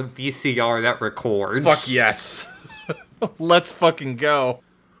about having a VCR that records. Fuck yes. Let's fucking go.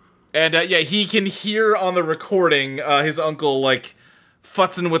 And, he can hear on the recording, his uncle, like,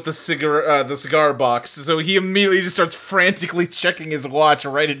 futzing with the cigar box, so he immediately just starts frantically checking his watch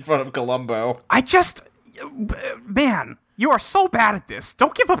right in front of Columbo. Man, you are so bad at this.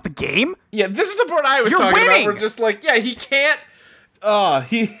 Don't give up the game. Yeah, this is the part I was talking about. We're just like, yeah, he can't.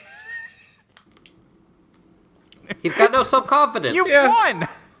 He's got no self-confidence. You won.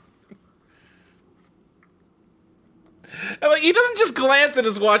 And, like, he doesn't just glance at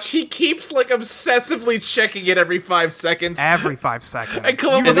his watch. He keeps, like, obsessively checking it every 5 seconds. Every 5 seconds. And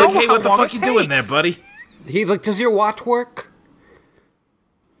Columbo's like, hey, what the fuck you doing there, buddy? He's like, does your watch work?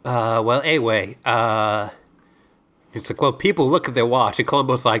 Well, anyway, it's like, well, people look at their watch, and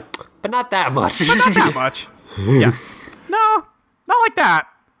Columbo's like, but not that much. But not that much. Yeah. No, not like that.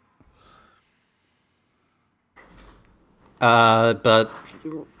 But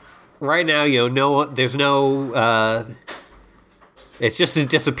right now, there's no, it's just it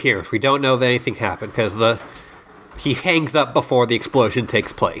disappears. We don't know that anything happened, because he hangs up before the explosion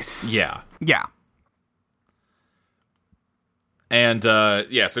takes place. Yeah. Yeah. And,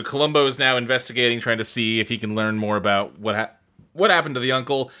 so Columbo is now investigating, trying to see if he can learn more about what happened to the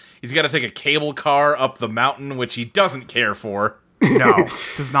uncle. He's got to take a cable car up the mountain, which he doesn't care for. No,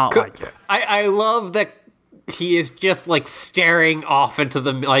 does not like it. I love that he is just, like, staring off into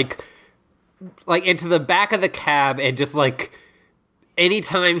the, like into the back of the cab, and just, like,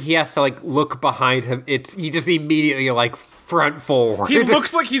 anytime he has to, like, look behind him, he just immediately, like, front forward. He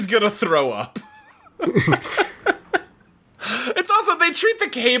looks like he's gonna throw up. It's also, they treat the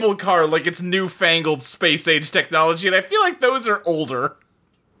cable car like it's newfangled space age technology, and I feel like those are older.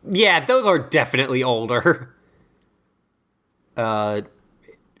 Yeah, those are definitely older.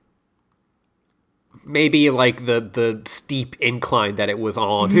 Maybe, like, the steep incline that it was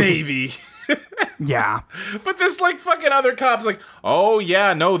on. Maybe. Yeah. But this, like, fucking other cop's like, oh,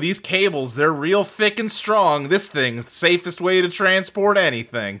 yeah, no, these cables, they're real thick and strong. This thing's the safest way to transport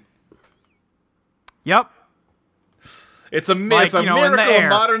anything. Yep. It's a miracle of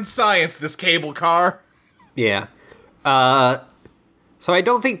modern science, this cable car. Yeah. So I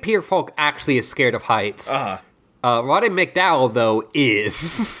don't think Peter Falk actually is scared of heights. Roddy McDowell, though,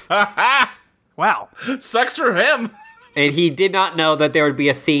 is. Well. Sucks for him. And he did not know that there would be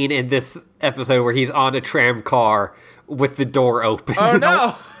a scene in this episode where he's on a tram car with the door open. Oh,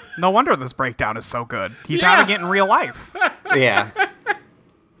 no. No wonder this breakdown is so good. He's having it in real life. Yeah.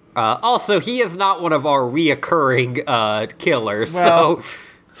 Also, he is not one of our reoccurring killers, Well,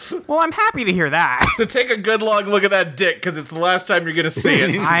 Well, I'm happy to hear that. So take a good long look at that dick, because it's the last time you're going to see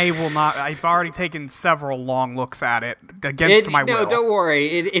it. I will not. I've already taken several long looks at it against my will. No, don't worry.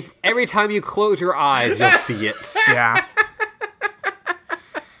 If every time you close your eyes, you'll see it. Yeah.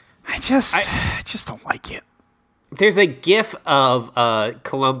 I just don't like it. There's a gif of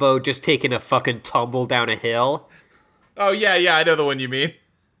Columbo just taking a fucking tumble down a hill. Oh, yeah, I know the one you mean.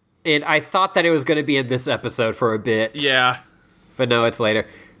 And I thought that it was going to be in this episode for a bit. Yeah. But no, it's later.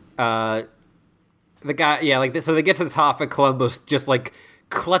 The guy, yeah, like, so they get to the top and Columbo's just, like,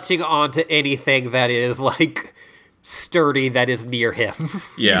 clutching onto anything that is, like, sturdy that is near him.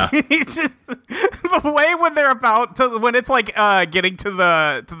 Yeah. It's just the way when they're about to, when it's like getting to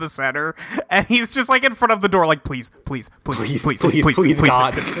the center, and he's just like in front of the door, like please, God, please,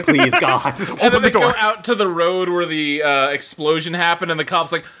 God. And then they go out to the road where the explosion happened, and the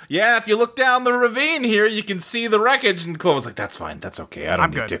cop's like, yeah, if you look down the ravine here, you can see the wreckage. And Chloe's like, that's fine, that's okay, I don't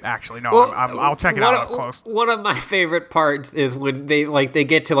I'm need good. to. Actually, no, Well, I'll check it out up close. One of my favorite parts is when they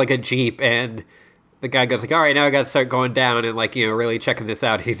get to, like, a Jeep, and the guy goes like, all right, now I gotta start going down and, like, you know, really checking this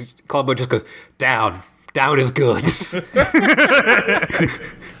out. Columbo just goes, down is good.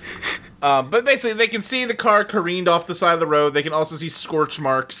 But basically, they can see the car careened off the side of the road. They can also see scorch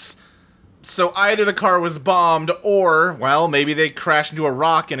marks. So either the car was bombed, or, well, maybe they crashed into a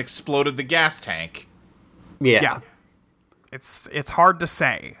rock and exploded the gas tank. Yeah. It's hard to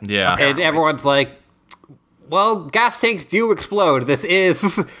say. Yeah. And everyone's like, well, gas tanks do explode.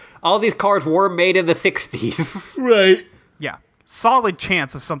 All these cars were made in the 60s. Right. Yeah, solid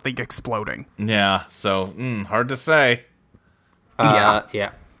chance of something exploding. Yeah, so, hard to say.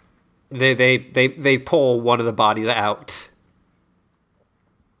 Yeah. They pull one of the bodies out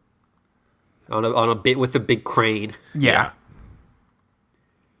on a bit with a big crane. Yeah.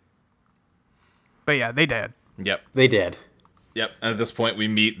 But yeah, they did. Yep. They did. Yep. And at this point, we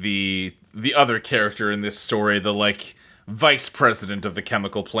meet the other character in this story, the, like, vice president of the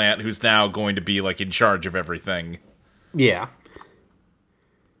chemical plant, who's now going to be, like, in charge of everything. Yeah.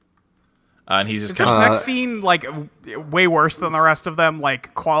 And he's just Is this next scene, like, way worse than the rest of them,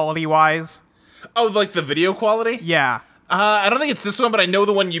 like, quality-wise? Oh, like the video quality? Yeah. I don't think it's this one, but I know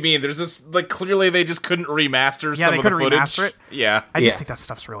the one you mean. There's this, like, clearly they just couldn't remaster some of the footage. Remaster it. Yeah. I just think that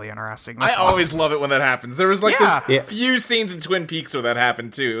stuff's really interesting. I always love it when that happens. There was, like, Yeah. few scenes in Twin Peaks where that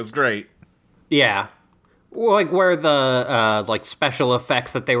happened, too. It was great. Yeah. Well, like, where the, like, special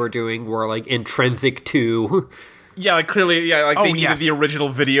effects that they were doing were, like, intrinsic to... Yeah, like, clearly, they needed yes. the original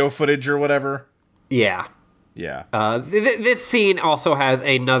video footage or whatever. Yeah. Yeah. This scene also has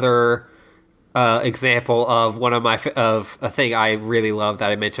another example of one of of a thing I really love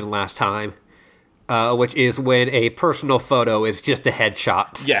that I mentioned last time, which is when a personal photo is just a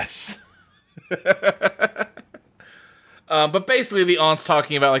headshot. Yes. But basically the aunt's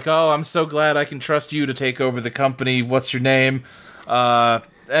talking about, like, oh, I'm so glad I can trust you to take over the company. What's your name?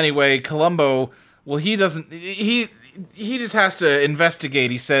 Anyway, Columbo, well, he doesn't... He just has to investigate,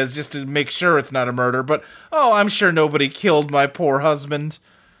 he says, just to make sure it's not a murder. But, oh, I'm sure nobody killed my poor husband.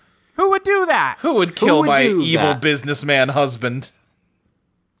 Who would do that? Who would kill my do evil that? businessman husband?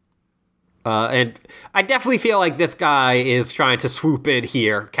 And I definitely feel like this guy is trying to swoop in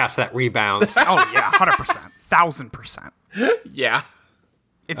here, catch that rebound. Oh, yeah, 100%. 1,000%. Yeah.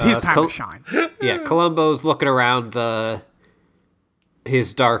 It's his time to shine. Yeah, Columbo's looking around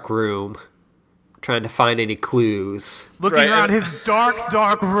his dark room, trying to find any clues. Looking Right. around his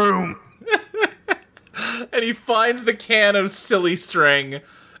dark room. And he finds the can of silly string.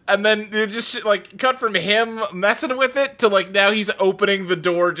 And then it just, like, cut from him messing with it to, like, now he's opening the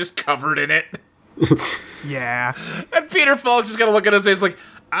door just covered in it. Yeah. And Peter Falk's just gonna look at his face like,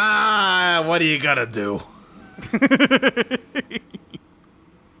 what are you gonna do?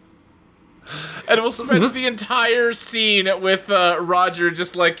 And we'll spend the entire scene with Roger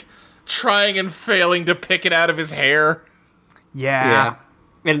just, like, trying and failing to pick it out of his hair. Yeah.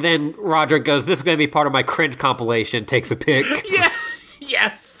 And then Roger goes, this is going to be part of my cringe compilation, takes a pic. Yeah.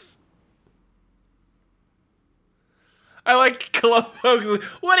 Yes. I like Columbo.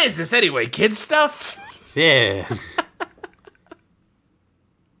 What is this anyway? Kid stuff? Yeah.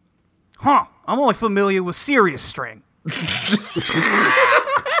 Huh. I'm only familiar with serious string.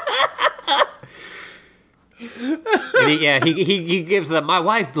 And he gives them, my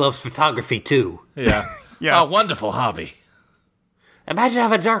wife loves photography too. Yeah. Yeah. Oh, wonderful hobby. Imagine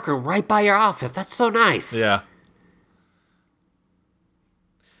having a dark room right by your office. That's so nice. Yeah.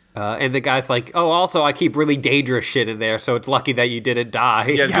 And the guy's like, oh, also, I keep really dangerous shit in there, so it's lucky that you didn't die.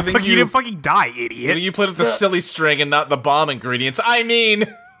 Yeah, Yeah, it's like you didn't fucking die, idiot. You played with the silly string and not the bomb ingredients. I mean...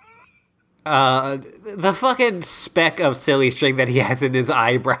 The fucking speck of silly string that he has in his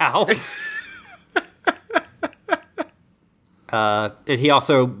eyebrow. And he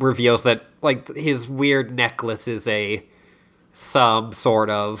also reveals that, like, his weird necklace is some sort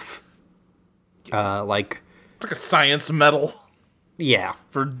of, like... It's like a science medal Yeah.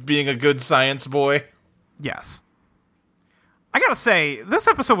 for being a good science boy. Yes. I gotta say, this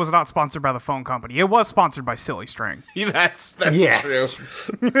episode was not sponsored by the phone company. It was sponsored by Silly String. That's Yes.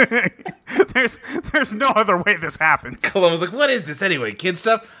 true. There's no other way this happens. Columbo's like, what is this anyway, kid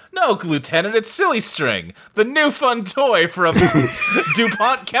stuff? No, Lieutenant, it's Silly String, the new fun toy from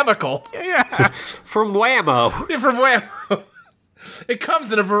DuPont Chemical. Yeah. From Whammo. From Whammo. It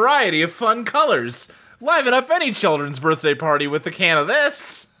comes in a variety of fun colors. Liven up any children's birthday party with a can of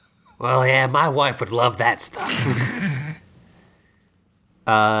this. Well, yeah, my wife would love that stuff.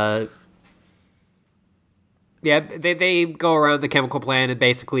 Yeah, they go around the chemical plant, and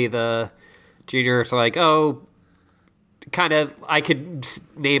basically the junior's like, oh, kind of, I could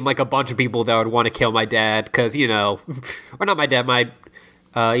name like a bunch of people that would want to kill my dad, because, you know, or not my dad, my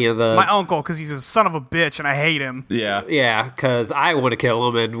uncle, because he's a son of a bitch, and I hate him. Yeah, because I want to kill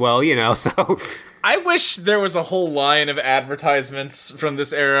him, and, well, you know, so... I wish there was a whole line of advertisements from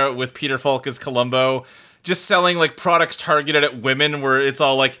this era with Peter Falk as Columbo, just selling, like, products targeted at women, where it's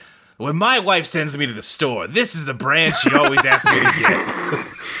all like, when my wife sends me to the store, this is the brand she always asks me to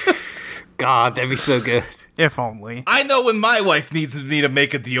get. God, that'd be so good. If only. I know when my wife needs me to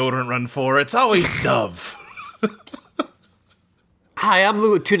make a deodorant run for her, it's always Dove. Hi, I'm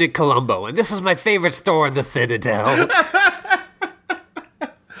Lieutenant Columbo, and this is my favorite store in the Citadel.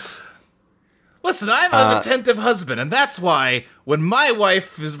 Listen, I'm an attentive husband, and that's why, when my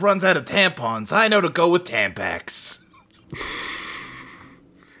wife runs out of tampons, I know to go with Tampax.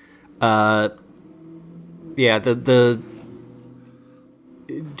 Yeah, the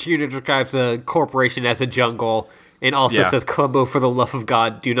junior describes the corporation as a jungle, and also says, Columbo, for the love of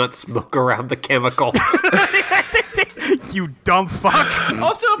God, do not smoke around the chemical. You dumb fuck.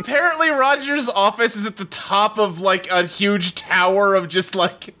 Also, apparently Roger's office is at the top of, like, a huge tower of just,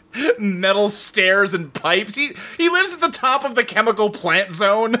 like, metal stairs and pipes. He lives at the top of the chemical plant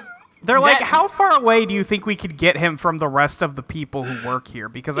zone. They're like, how far away do you think we could get him from the rest of the people who work here?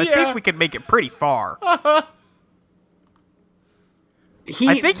 Because I think we could make it pretty far. I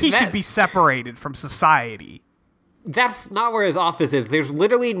think he should be separated from society. That's not where his office is. There's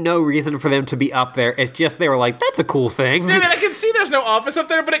literally no reason for them to be up there. It's just they were like, that's a cool thing. I mean, I can see there's no office up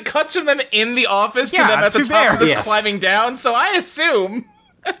there, but it cuts from them in the office to them at the top of this climbing down, so I assume...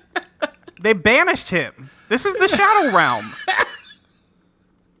 They banished him. This is the Shadow Realm.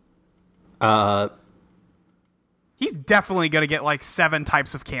 He's definitely going to get like 7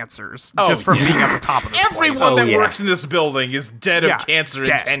 types of cancers just for being at the top of this Everyone that works in this building is dead of cancer in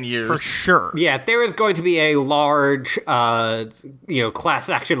 10 years. For sure. Yeah, there is going to be a large, class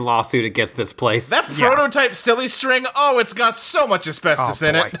action lawsuit against this place. That prototype Silly String, it's got so much asbestos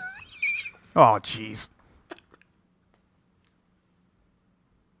in it. Oh, jeez.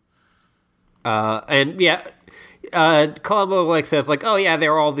 Columbo like says like, oh yeah,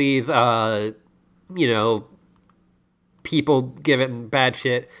 there are all these people giving bad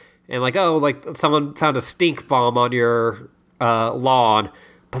shit, and like, oh, like someone found a stink bomb on your lawn,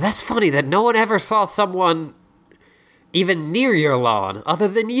 but that's funny that no one ever saw someone even near your lawn other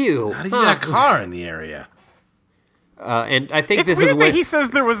than you. How do you get a car in the area? And I think it's this weird is where that he says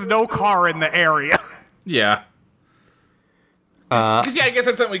there was no car in the area. Yeah. Because, I guess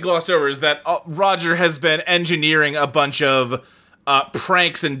that's something we glossed over, is that Roger has been engineering a bunch of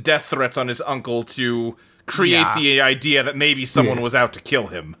pranks and death threats on his uncle to create the idea that maybe someone was out to kill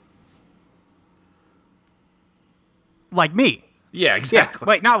him. Like me. Yeah, exactly.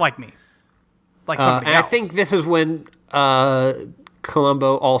 Wait, not like me. Like somebody else. I think this is when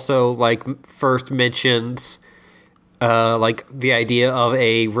Columbo also, like, first mentions, like, the idea of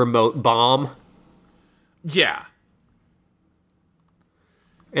a remote bomb. Yeah.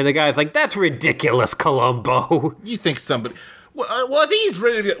 And the guy's like, that's ridiculous, Columbo. You think somebody... Well, I think he's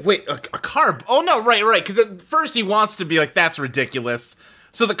ready to be... Wait, a car... Oh, no, right. Because at first he wants to be like, that's ridiculous,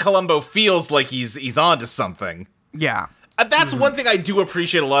 so that Columbo feels like he's onto something. Yeah. That's one thing I do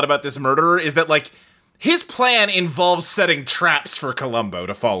appreciate a lot about this murderer, is that, like, his plan involves setting traps for Columbo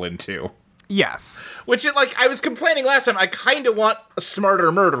to fall into. Yes. Which, I was complaining last time, I kind of want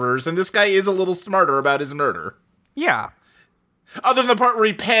smarter murderers, and this guy is a little smarter about his murder. Yeah. Other than the part where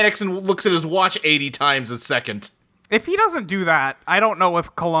he panics and looks at his watch 80 times a second. If he doesn't do that, I don't know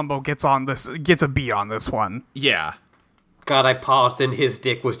if Columbo gets a B on this one. Yeah. God, I paused and his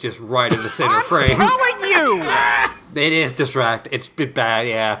dick was just right in the center frame. I'm telling you! It is It's bad,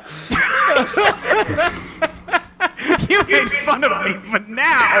 yeah. You made fun of me, but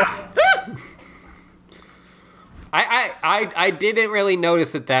now... I didn't really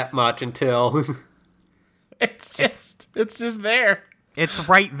notice it that much until... It's just there. It's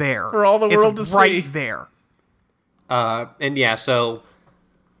right there. For all the world to see. It's right there. So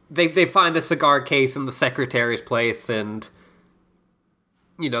they find the cigar case in the secretary's place, and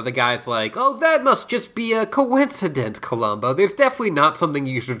the guy's like, oh, that must just be a coincidence, Columbo. There's definitely not something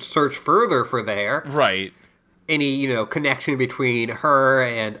you should search further for there. Right. Any, connection between her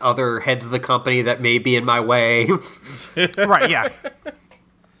and other heads of the company that may be in my way. Right, yeah.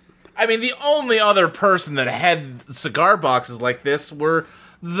 I mean, the only other person that had cigar boxes like this were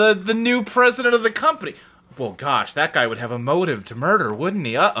the new president of the company. Well, gosh, that guy would have a motive to murder, wouldn't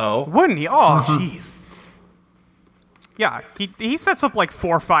he? Uh-oh. Wouldn't he? Oh, jeez. Yeah, he sets up like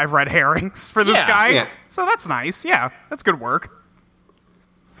 4 or 5 red herrings for this guy. Yeah. So that's nice. Yeah, that's good work.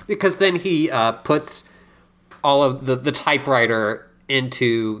 Because then he puts all of the typewriter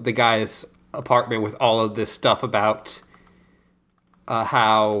into the guy's apartment with all of this stuff about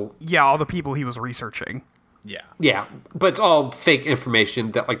how... Yeah, all the people he was researching. Yeah. Yeah, but it's all fake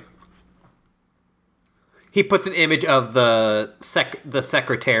information that, like... He puts an image of the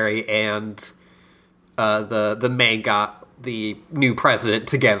secretary and the main guy, the new president,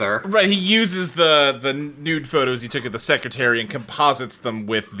 together. Right, he uses the nude photos he took of the secretary and composites them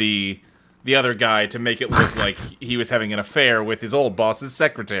with the other guy to make it look like he was having an affair with his old boss's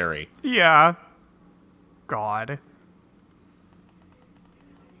secretary. Yeah. God.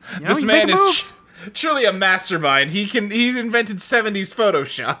 This man is truly a mastermind. He's invented 70s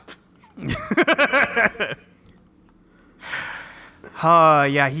Photoshop.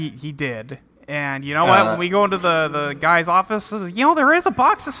 Yeah, he did. And you know what? When we go into the guy's office, there is a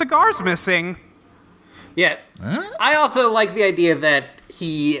box of cigars missing. Yeah. Huh? I also like the idea that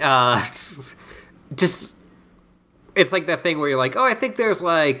he just... It's like that thing where you're like, oh, I think there's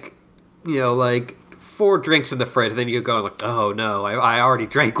like 4 drinks in the fridge. And then you go like, oh no, I already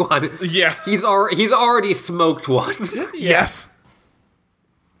drank one. Yeah. He's already smoked one. Yes.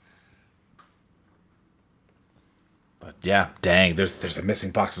 But yeah, dang, there's a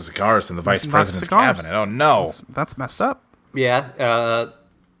missing box of cigars in the vice president's cabinet. Oh no. That's messed up. Yeah.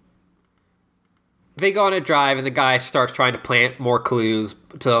 They go on a drive, and the guy starts trying to plant more clues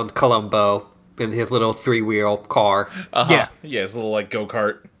to Columbo in his little 3-wheel car. Yeah. Yeah, his little,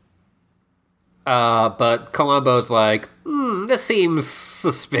 go-kart. But Columbo's like, this seems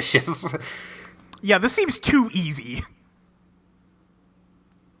suspicious. Yeah, this seems too easy.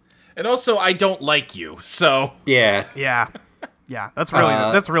 And also, I don't like you, so... Yeah. Yeah. Yeah, that's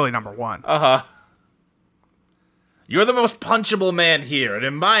really number one. Uh-huh. You're the most punchable man here, and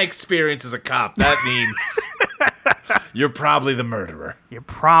in my experience as a cop, that means you're probably the murderer. You're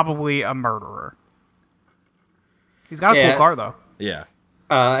probably a murderer. He's got a cool car, though. Yeah.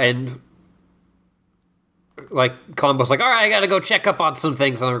 And Columbo's like, all right, I gotta go check up on some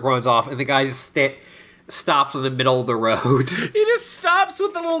things, and runs off, and the guy just stops in the middle of the road. He just stops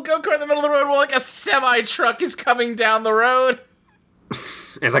with the little go-kart in the middle of the road while, a semi-truck is coming down the road.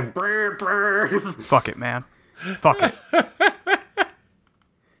 It's like, brr, brr. Fuck it, man. Fuck it.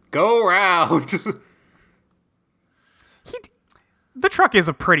 Go around. The truck is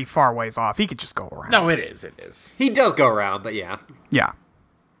a pretty far ways off. He could just go around. No, it is. He does go around, but yeah. Yeah.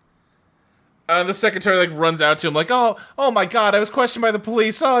 The secretary, runs out to him, oh my god, I was questioned by the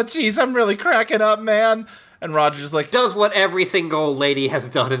police. Oh, jeez, I'm really cracking up, man. And Roger's like... Does what every single lady has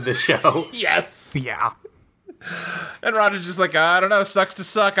done in this show. Yes. Yeah. And Roger's just like, I don't know, sucks to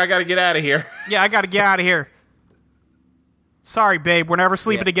suck, I gotta get out of here. Yeah, I gotta get out of here. Sorry, babe, we're never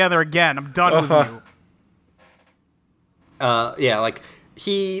sleeping together again. I'm done with you.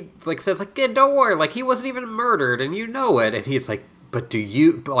 He, says, yeah, don't worry, he wasn't even murdered, and you know it. And he's like, but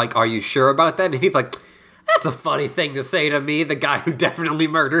are you sure about that? And he's like, that's a funny thing to say to me, the guy who definitely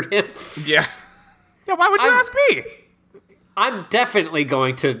murdered him. Yeah. Yeah, why would you ask me? I'm definitely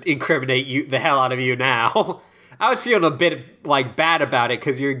going to incriminate the hell out of you now. I was feeling a bit, bad about it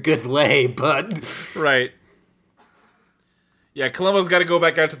because you're a good lay, but... Right. Yeah, Columbo's got to go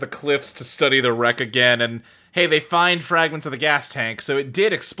back out to the cliffs to study the wreck again, and, hey, they find fragments of the gas tank, so it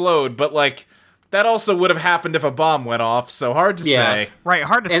did explode, but, that also would have happened if a bomb went off, so hard to say. Right,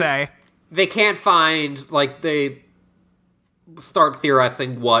 hard to say. They can't find, they start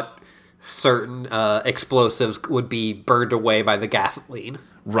theorizing what certain explosives would be burned away by the gasoline.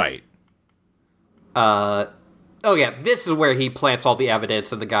 Right. This is where he plants all the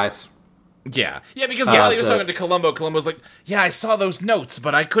evidence, and the guys... Yeah. Yeah, because while he was talking to Columbo, Columbo's like, yeah, I saw those notes,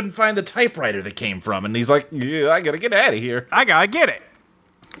 but I couldn't find the typewriter they came from. And he's like, yeah, I gotta get out of here. I gotta get it.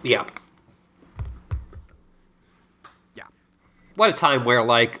 Yeah. Yeah. What a time where,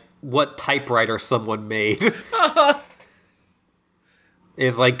 what typewriter someone made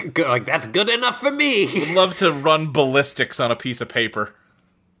is that's good enough for me. Would love to run ballistics on a piece of paper.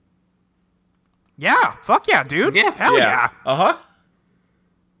 Yeah. Fuck yeah, dude. Yeah. Hell yeah. Uh-huh.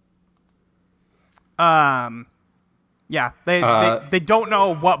 Yeah, they don't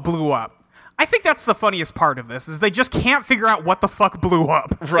know what blew up. I think that's the funniest part of this, is they just can't figure out what the fuck blew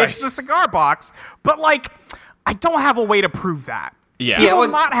up. Right. It's the cigar box, but, like, I don't have a way to prove that. Yeah. He will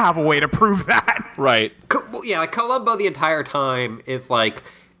not have a way to prove that. Right. Yeah, like Columbo the entire time is like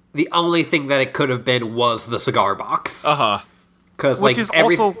the only thing that it could have been was the cigar box. Which like, is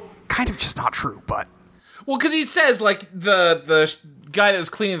also kind of just not true, but... Well, because he says, like, the guy that was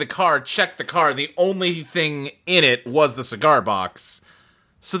cleaning the car checked the car. The only thing in it was the cigar box.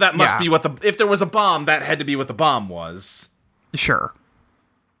 So that must be what if there was a bomb, that had to be what the bomb was. Sure.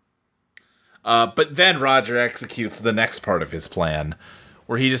 But then Roger executes the next part of his plan,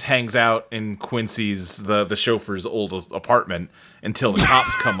 where he just hangs out in Quincy's, the chauffeur's old apartment until the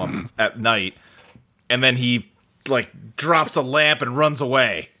cops come up at night. And then he, like, drops a lamp and runs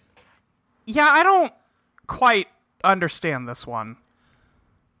away. Yeah, I don't quite understand this one.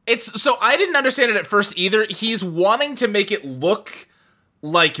 So I didn't understand it at first either. He's wanting to make it look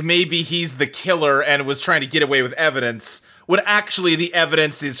like maybe he's the killer and was trying to get away with evidence, when actually the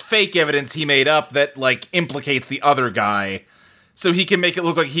evidence is fake evidence he made up that, like, implicates the other guy. So he can make it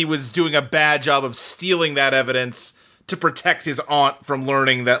look like he was doing a bad job of stealing that evidence to protect his aunt from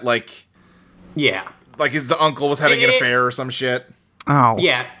learning that, like... Yeah. Like his uncle was having an affair or some shit. Oh.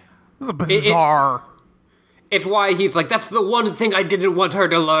 Yeah. This is a bizarre... It's why he's like, that's the one thing I didn't want her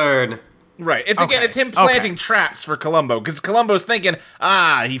to learn. Right. It's him planting traps for Columbo, because Columbo's thinking,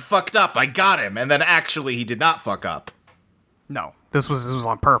 he fucked up, I got him, and then actually he did not fuck up. No, this was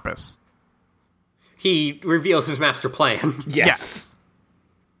on purpose. He reveals his master plan. Yes.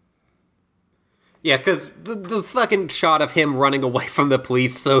 Yeah, because the fucking shot of him running away from the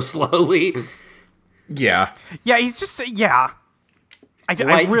police so slowly. Yeah. Yeah, he's just, I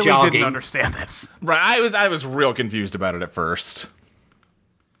really didn't understand this. Right, I was real confused about it at first.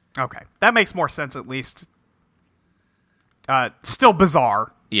 Okay, that makes more sense at least. Still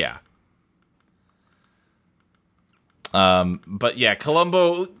bizarre. Yeah. But yeah,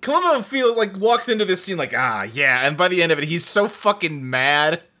 Columbo feels like walks into this scene like, yeah, and by the end of it, he's so fucking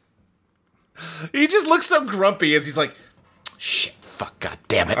mad. He just looks so grumpy as he's like, shit, fuck, god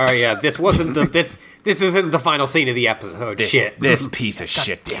damn it. Oh yeah, this wasn't this isn't the final scene of the episode. This piece of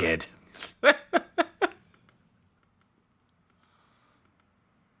shit did.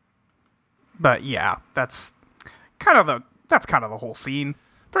 But yeah, that's kind of the whole scene.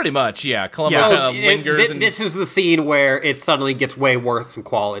 Pretty much, yeah. Columbo kind of lingers. This is the scene where it suddenly gets way worse in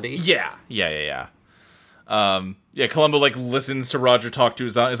quality. Yeah. Columbo, like, listens to Roger talk to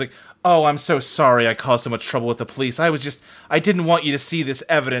his aunt. He's like, oh, I'm so sorry I caused so much trouble with the police. I didn't want you to see this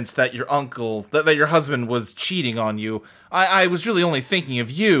evidence that your uncle, that your husband was cheating on you. I was really only thinking of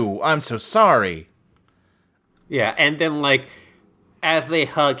you. I'm so sorry. Yeah, and then, like, as they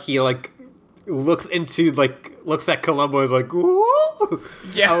hug, he, like, looks at Columbo and is like, ooh,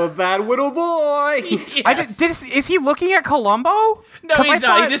 how a bad little boy. Yes. Is he looking at Columbo? No, he's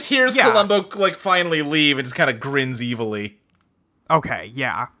not. He just hears Columbo, like, finally leave and just kind of grins evilly. Okay,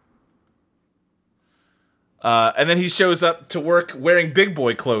 yeah. And then he shows up to work wearing big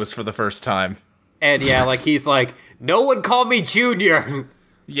boy clothes for the first time. And yeah, like, he's like, no one call me Junior.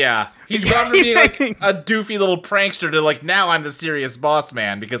 Yeah. He's gone from being, like, a doofy little prankster to, like, now I'm the serious boss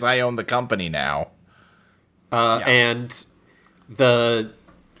man because I own the company now. And the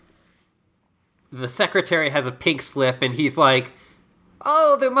secretary has a pink slip, and he's like,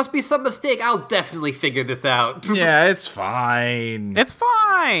 oh, there must be some mistake. I'll definitely figure this out. Yeah, it's fine. It's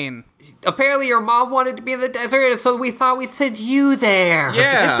fine. Apparently your mom wanted to be in the desert, and so we thought we'd send you there.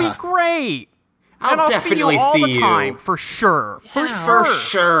 Yeah. It'd be great. I'll definitely see you all see the time, for sure. For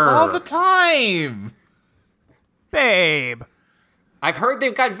sure. All the time. Babe. I've heard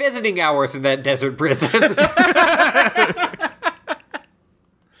they've got visiting hours in that desert prison.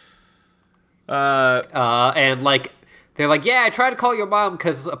 And, like, they're like, yeah, I tried to call your mom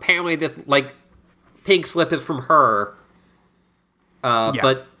because apparently this, like, pink slip is from her.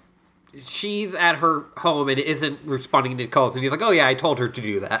 But she's at her home and isn't responding to calls. And he's like, oh, yeah, I told her to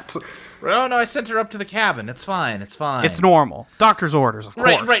do that. Oh, no, I sent her up to the cabin. It's fine. It's normal. Doctor's orders, of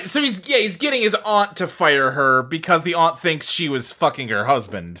course. Right. So he's getting his aunt to fire her because the aunt thinks she was fucking her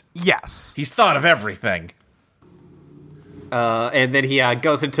husband. Yes. He's thought of everything. And then he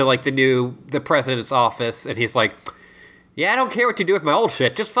goes into, like, the president's office, and he's like, yeah, I don't care what you do with my old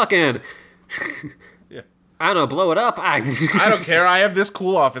shit. Just fucking, I don't know, blow it up. I don't care. I have this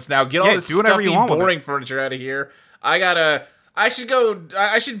cool office now. Get all this stuffy, boring furniture out of here. I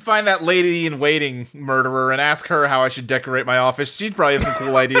should find that lady-in-waiting murderer and ask her how I should decorate my office. She'd probably have some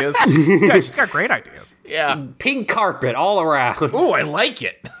cool ideas. Yeah, she's got great ideas. Yeah. Pink carpet all around. Ooh, I like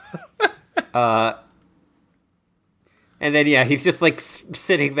it. And then, yeah, he's just, like,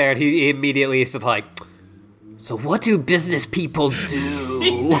 sitting there, and he immediately is just like, so what do business people do?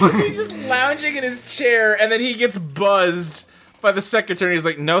 He's just lounging in his chair, and then he gets buzzed by the secretary. He's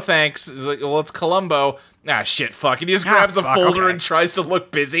like, no thanks. He's like, well, it's Columbo. Ah, shit, fuck. And he just grabs a folder and tries to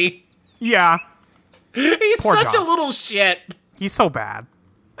look busy. Yeah. He's Poor such John. a little shit. He's so bad.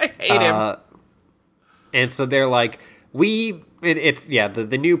 I hate him. And so they're like, the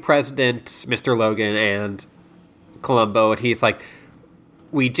new president, Mr. Logan, and Columbo, and he's like,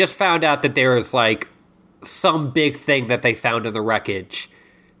 we just found out that there is, like, some big thing that they found in the wreckage,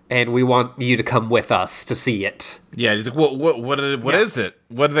 and we want you to come with us to see it. Yeah, he's like, what is it?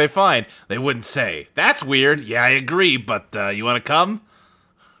 What did they find? They wouldn't say. That's weird. Yeah, I agree, but you want to come?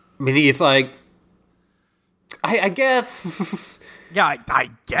 I mean, he's like, I guess. Yeah,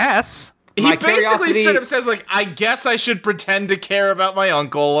 I guess. He My basically curiosity- straight up says, like, I guess I should pretend to care about my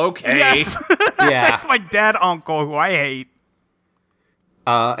uncle, okay. Yes. Yeah. My dead uncle, who I hate.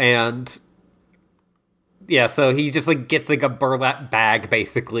 And yeah, so he just like gets like a burlap bag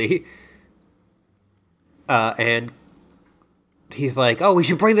basically. And he's like, oh, we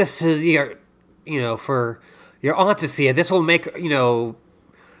should bring this to your, for your aunt to see it. This will make,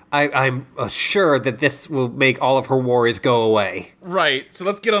 I'm assured that this will make all of her worries go away. Right, so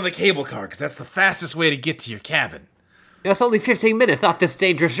let's get on the cable car, because that's the fastest way to get to your cabin. It's only 15 minutes, not this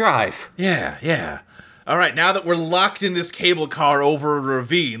dangerous drive. Yeah. All right, now that we're locked in this cable car over a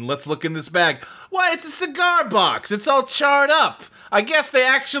ravine, let's look in this bag. Why, it's a cigar box. It's all charred up. I guess they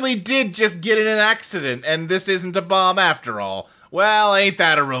actually did just get in an accident, and this isn't a bomb after all. Well, ain't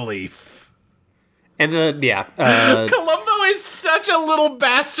that a relief? And then, Columbo is such a little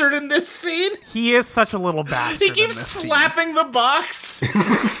bastard in this scene. He is such a little bastard. He keeps in this scene. slapping the box.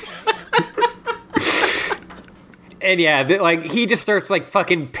 and yeah, like, he just starts, like,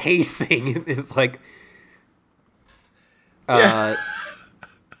 fucking pacing. It's like, yeah,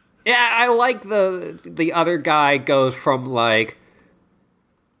 I like the other guy goes from, like,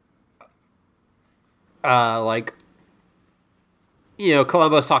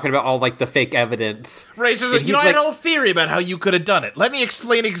 Columbo's talking about all, like, the fake evidence. Right, so like, I had a whole theory about how you could have done it. Let me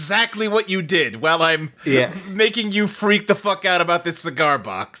explain exactly what you did while I'm making you freak the fuck out about this cigar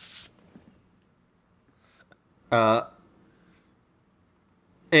box. And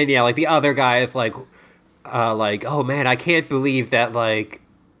yeah, like, the other guy is like, oh man, I can't believe that, like,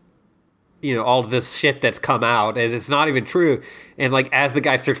 all this shit that's come out, and it's not even true. And, like, as the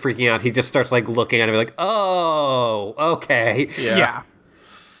guy starts freaking out, he just starts, like, looking at him like, oh, okay. Yeah.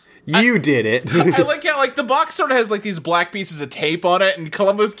 You did it. I like how, like, the box sort of has, like, these black pieces of tape on it, and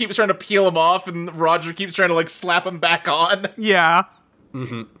Columbus keeps trying to peel them off, and Roger keeps trying to, like, slap them back on. Yeah.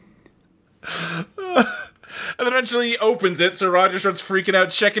 Mm-hmm. And then eventually he opens it, so Roger starts freaking out,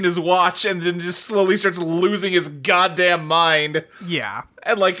 checking his watch, and then just slowly starts losing his goddamn mind. Yeah.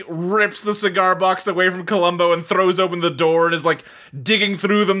 And, like, rips the cigar box away from Columbo and throws open the door and is, like, digging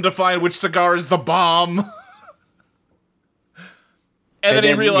through them to find which cigar is the bomb. and then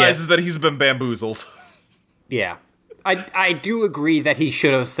he realizes that he's been bamboozled. Yeah. I do agree that he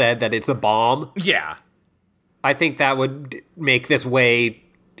should have said that it's a bomb. Yeah. I think that would make this way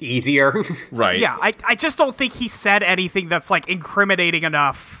easier. Right. Yeah, I just don't think he said anything that's, like, incriminating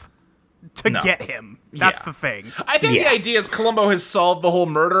enough to get him. That's the thing. I think the idea is Columbo has solved the whole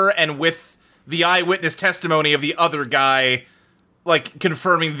murder, and with the eyewitness testimony of the other guy, like,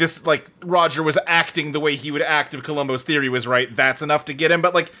 confirming this, like, Roger was acting the way he would act if Columbo's theory was right, that's enough to get him.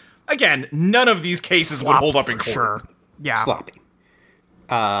 But, like, again, none of these cases would hold up in court. Sure. Yeah. Sloppy.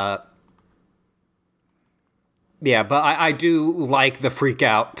 Yeah, but I do like the freak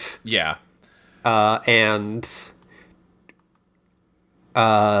out. Yeah. And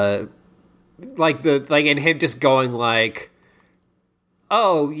and him just going like,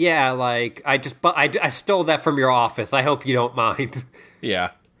 oh yeah, like I stole that from your office. I hope you don't mind.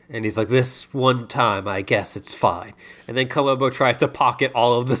 Yeah. And he's like, this one time, I guess it's fine. And then Columbo tries to pocket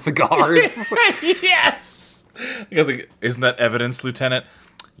all of the cigars. Yes. He goes like, isn't that evidence, Lieutenant?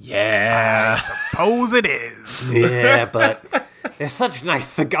 Yeah. I suppose it is. Yeah, but they're such nice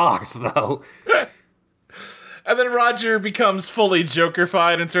cigars, though. And then Roger becomes fully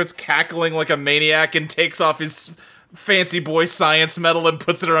Joker-fied and starts cackling like a maniac and takes off his fancy boy science medal and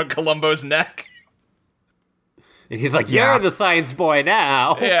puts it around Columbo's neck. And he's like, you're the science boy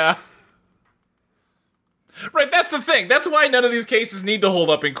now. Yeah. Right, that's the thing. That's why none of these cases need to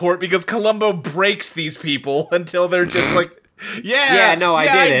hold up in court, because Columbo breaks these people until they're just like,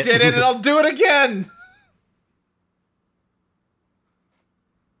 I did it, and I'll do it again.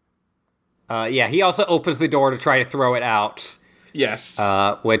 He also opens the door to try to throw it out. Yes.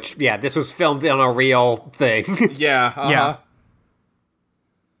 Which, yeah, this was filmed on a real thing. Yeah. Yeah.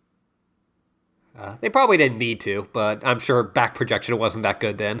 They probably didn't need to, but I'm sure back projection wasn't that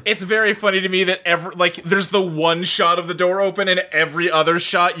good then. It's very funny to me that there's the one shot of the door open, and every other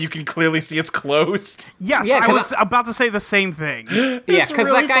shot you can clearly see it's closed. Yes, Yeah, I was about to say the same thing. Yeah, because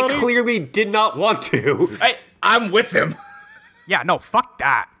really that guy funny. clearly did not want to. I'm with him. Yeah, no, fuck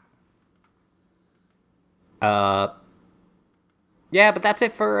that. Yeah, but that's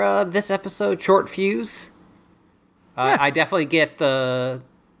it for this episode, Short Fuse. I definitely get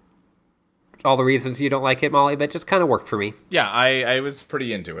all the reasons you don't like it, Molly, but it just kind of worked for me. Yeah, I was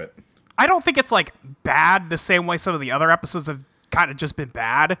pretty into it. I don't think it's, like, bad the same way some of the other episodes have kind of just been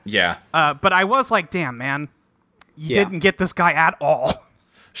bad. Yeah. But I was like, damn, man, you didn't get this guy at all.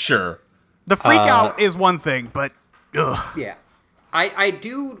 Sure. The freak out is one thing, but, ugh. Yeah. I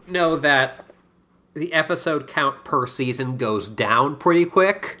do know that the episode count per season goes down pretty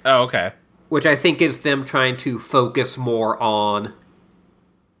quick, Oh, okay. which I think is them trying to focus more on,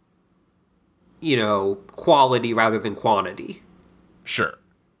 quality rather than quantity. Sure.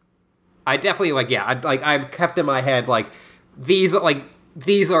 I definitely I've kept in my head these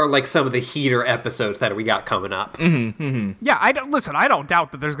are some of the heater episodes that we got coming up. Yeah, I don't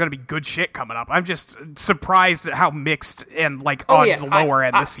doubt that there's going to be good shit coming up. I'm just surprised at how mixed and, the lower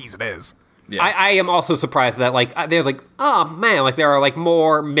end this season is. Yeah. I am also surprised that there's oh man, there are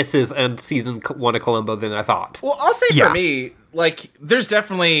more misses in season 1 of Columbo than I thought. Well, I'll say Yeah. for me, there's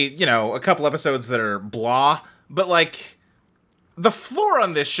definitely, a couple episodes that are blah, but, the floor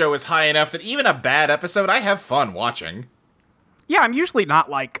on this show is high enough that even a bad episode, I have fun watching. Yeah, I'm usually not,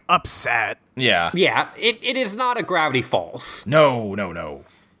 upset. Yeah. Yeah, it is not a Gravity Falls. No.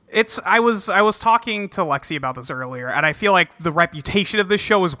 I was talking to Lexi about this earlier, and I feel like the reputation of this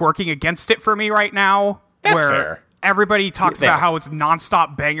show is working against it for me right now. That's where fair. Everybody talks Yeah. about how it's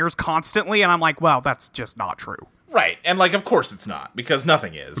nonstop bangers constantly, and I'm like, well, that's just not true. Right. And, of course it's not, because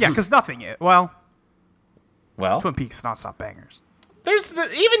nothing is. Yeah, because nothing is. Well, Well, Twin Peaks nonstop bangers.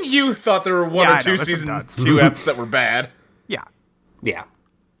 even you thought there were one Yeah, I or know, two there's some season duds. 2 eps that were bad. Yeah. Yeah.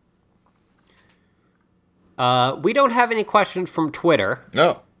 We don't have any questions from Twitter,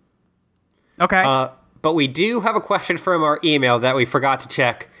 No. Okay. but we do have a question from our email that we forgot to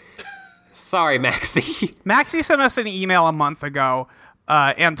check. Sorry, Maxie. Maxie sent us an email a month ago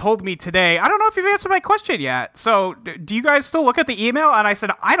and told me today, I don't know if you've answered my question yet. So do you guys still look at the email? And I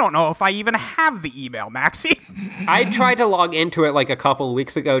said, I don't know if I even have the email, Maxie. I tried to log into it a couple of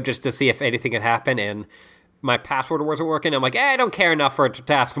weeks ago just to see if anything had happened, and my password wasn't working. I'm like, I don't care enough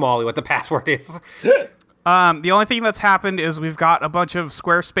to ask Molly what the password is. The only thing that's happened is we've got a bunch of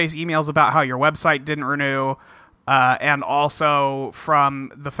Squarespace emails about how your website didn't renew, and also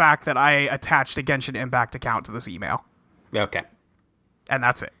from the fact that I attached a Genshin Impact account to this email. Okay. And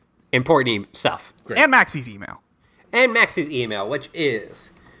that's it. Important stuff. Great. And Maxie's email. And Max's email, which is,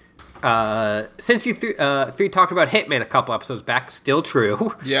 since you three talked about Hitman a couple episodes back, still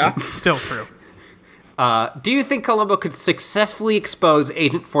true. Yeah. Still true. Do you think Columbo could successfully expose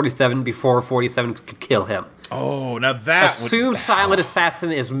Agent 47 before 47 could kill him? Oh, now that Assume silent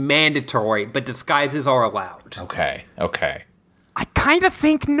assassin is mandatory, but disguises are allowed. Okay. I kind of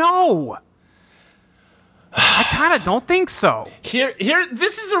think no. I kind of don't think so. Here,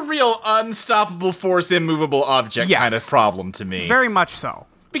 this is a real unstoppable force, immovable object Yes. kind of problem to me. Very much so.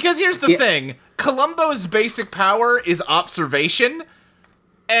 Because here's the thing. Columbo's basic power is observation,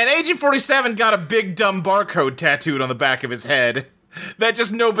 and Agent 47 got a big dumb barcode tattooed on the back of his head that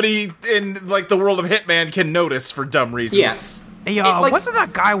just nobody in, the world of Hitman can notice for dumb reasons. Yes. Hey, like- wasn't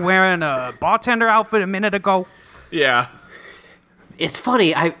that guy wearing a bartender outfit a minute ago? Yeah. It's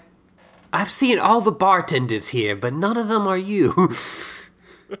funny, I've seen all the bartenders here, but none of them are you.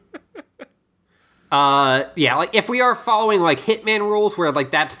 If we are following, Hitman rules where,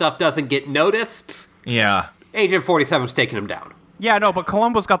 that stuff doesn't get noticed, Yeah. Agent 47's taking him down. Yeah, no, but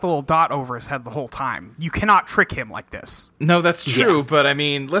Columbo's got the little dot over his head the whole time. You cannot trick him like this. No, that's true, Yeah. but I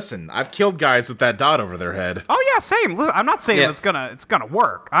mean, listen, I've killed guys with that dot over their head. Oh yeah, same. I'm not saying Yeah. it's gonna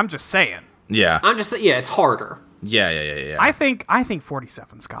work. I'm just saying. Yeah. I'm just saying, it's harder. Yeah. I think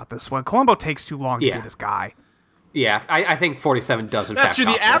 47's got this one. Columbo takes too long to Yeah. get his guy. Yeah, I think 47 does in That's fact true.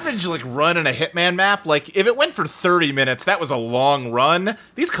 The got this. average run in a Hitman map, if it went for 30 minutes, that was a long run.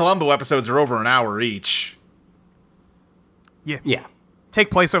 These Columbo episodes are over an hour each. Yeah.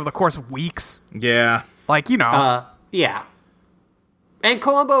 Take place over the course of weeks. Yeah. Yeah. And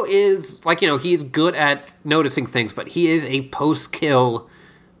Columbo is, he's good at noticing things, but he is a post-kill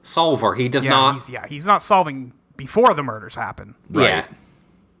solver. He does not... He's not solving before the murders happen. Yeah.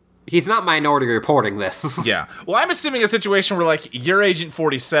 He's not Minority Reporting this. Yeah. Well, I'm assuming a situation where, like, you're Agent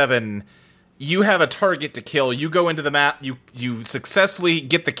 47, you have a target to kill, you go into the map, you successfully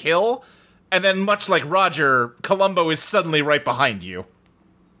get the kill, and then much like Roger, Columbo is suddenly right behind you.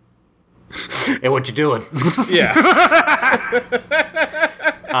 Hey, what you doing? Yeah.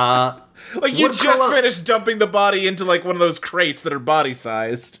 Like, you just finished dumping the body into, like, one of those crates that are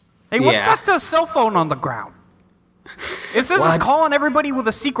body-sized. Hey, what's that cell phone on the ground? Is this calling everybody with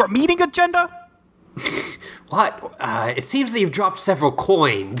a secret meeting agenda? What? It seems that you've dropped several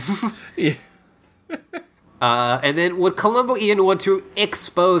coins. Yeah. And then, would Columbo even want to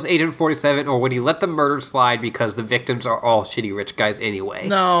expose Agent 47, or would he let the murder slide because the victims are all shitty rich guys anyway?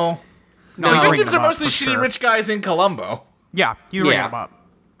 No. No, the victims are mostly shitty rich guys in Columbo. Yeah, he's bringing them up.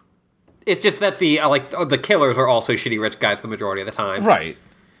 It's just that the killers are also shitty rich guys the majority of the time. Right.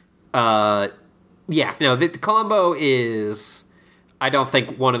 Yeah, no, Columbo is, I don't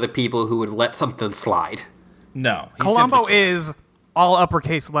think, one of the people who would let something slide. No. Columbo is, all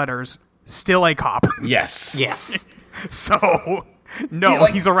uppercase letters, still a cop. Yes. Yes. So, no,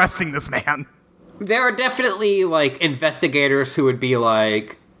 he's arresting this man. There are definitely, like, investigators who would be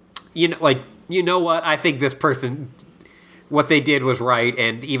like, you know what, I think this person, what they did was right,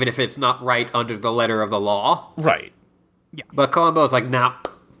 and even if it's not right under the letter of the law. Right. Yeah. But Columbo's like, nah,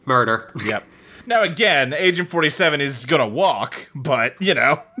 murder. Yep. Now, again, Agent 47 is gonna walk, but, you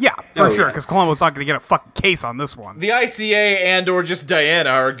know. Yeah, for sure, because Columbo's not gonna get a fucking case on this one. The ICA and or just Diana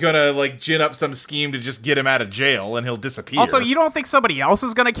are gonna, like, gin up some scheme to just get him out of jail, and he'll disappear. Also, you don't think somebody else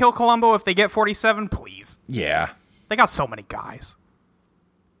is gonna kill Columbo if they get 47? Please. Yeah. They got so many guys.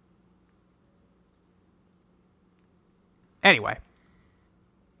 Anyway.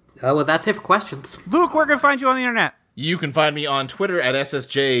 Well, that's it for questions. Luke, where can I find you on the internet? You can find me on Twitter at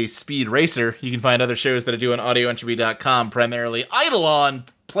SSJ Speed Racer. You can find other shows that I do on audioentropy.com, primarily Eidolon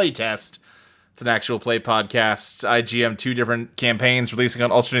Playtest. It's an actual play podcast. I GM 2 different campaigns releasing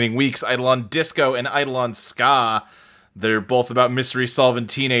on alternating weeks, Eidolon Disco and Eidolon Ska. They're both about mystery-solving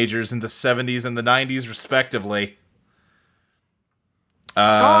teenagers in the 70s and the 90s, respectively.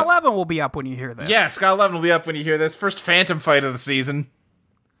 Ska 11 will be up when you hear this. Yeah, Ska 11 will be up when you hear this. First Phantom fight of the season.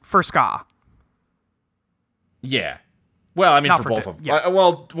 For Ska. Yeah. Well, I mean, Not for for both of them. yeah.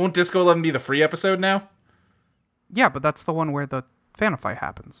 Well, won't Disco 11 be the free episode now? Yeah, but that's the one where the Phantom fight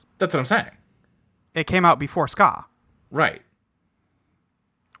happens. That's what I'm saying. It came out before Ska. Right.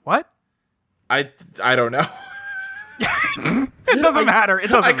 What? I don't know. It doesn't matter. It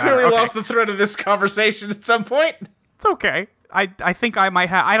doesn't matter. I clearly Okay. lost the thread of this conversation at some point. It's okay. I think I might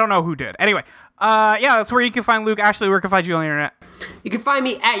have. I don't know who did. Anyway, yeah, that's where you can find Luke. Ashley, where can I find you on the internet? You can find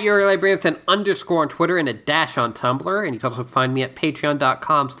me at @YourLibrarian with an _ on Twitter and a dash on Tumblr, and you can also find me at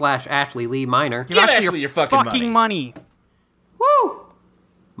patreon.com/Ashley Lee Minor. Give Ashley your fucking money. Woo!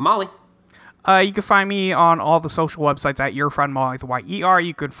 Molly. You can find me on all the social websites at Your Friend Molly with YER.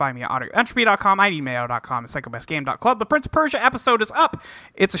 You could find me at audioentropy.com, idmail.com, and psychobestgame.club. The Prince of Persia episode is up.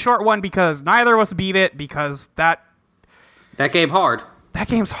 It's a short one because neither of us beat it, because that game hard. That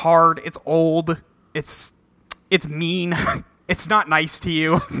game's hard. It's old. It's mean. It's not nice to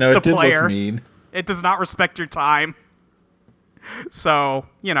you. No, the player. Look mean. It does not respect your time. So,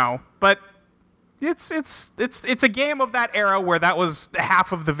 you know, but it's a game of that era where that was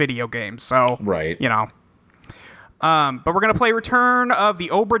half of the video game. So, right. You know. But we're gonna play Return of the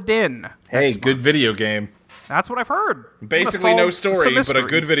Obra Dinn. Hey, good video game. That's what I've heard. Basically no story, but a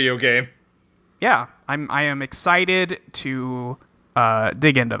good video game. Yeah, I am excited to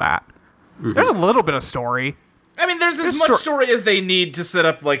dig into that. Mm-hmm. There's a little bit of story. I mean, there's as much story as they need to set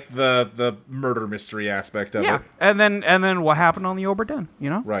up like the murder mystery aspect of it. And then what happened on the Obra Dinn,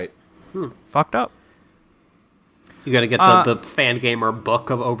 you know? Right. Fucked up. You gotta get the fan gamer book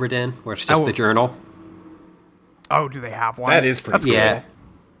of Obra Dinn, where it's just the journal. Oh, do they have one? That is pretty cool. Yeah.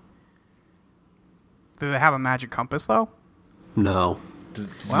 Do they have a magic compass though? No. Do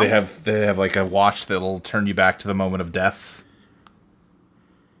they have like a watch that'll turn you back to the moment of death?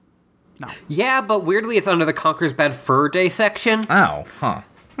 No. Yeah, but weirdly it's under the Conqueror's Bad Fur Day section. Oh, huh.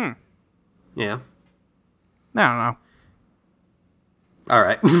 Yeah. I don't know. All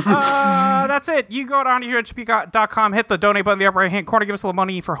right. That's it. You go down to HP.com, hit the donate button in the upper right-hand corner, give us a little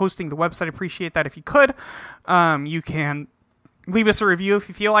money for hosting the website. Appreciate that if you could. You can leave us a review if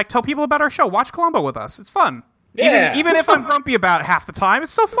you feel like. Tell people about our show. Watch Columbo with us. It's fun. Yeah, even if I'm grumpy about it half the time,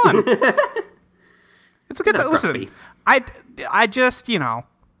 it's still fun. It's a good time. Listen, I just, you know,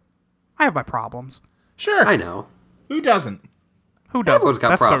 I have my problems. Sure. I know. Who doesn't? Who doesn't? Everyone's got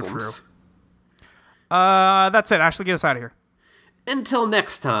That's problems. so true. That's it. Ashley, get us out of here. Until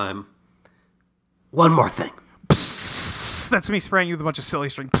next time, one more thing. Psst. That's me spraying you with a bunch of silly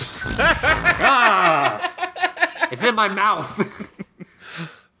string. Ah! It's in my mouth.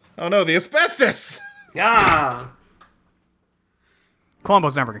 Oh no, the asbestos! Ah!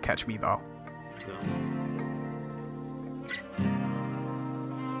 Columbo's never gonna catch me, though.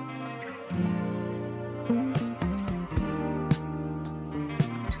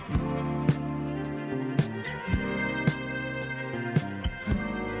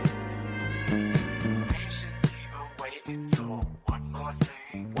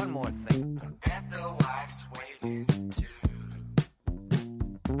 One more thing. And the wife's waiting too.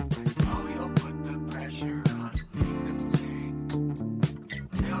 Oh, you'll put the pressure on, make them sing.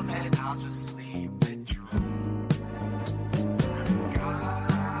 Till then, I'll just sleep and drool.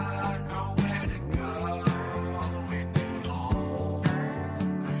 Got nowhere to go in this long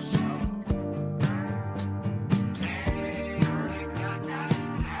show. Take a nice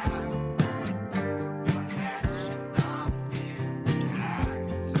nap. You're catching up in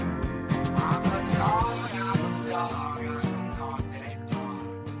eyes. I'm a dog, I'm a dog, I'm a dog.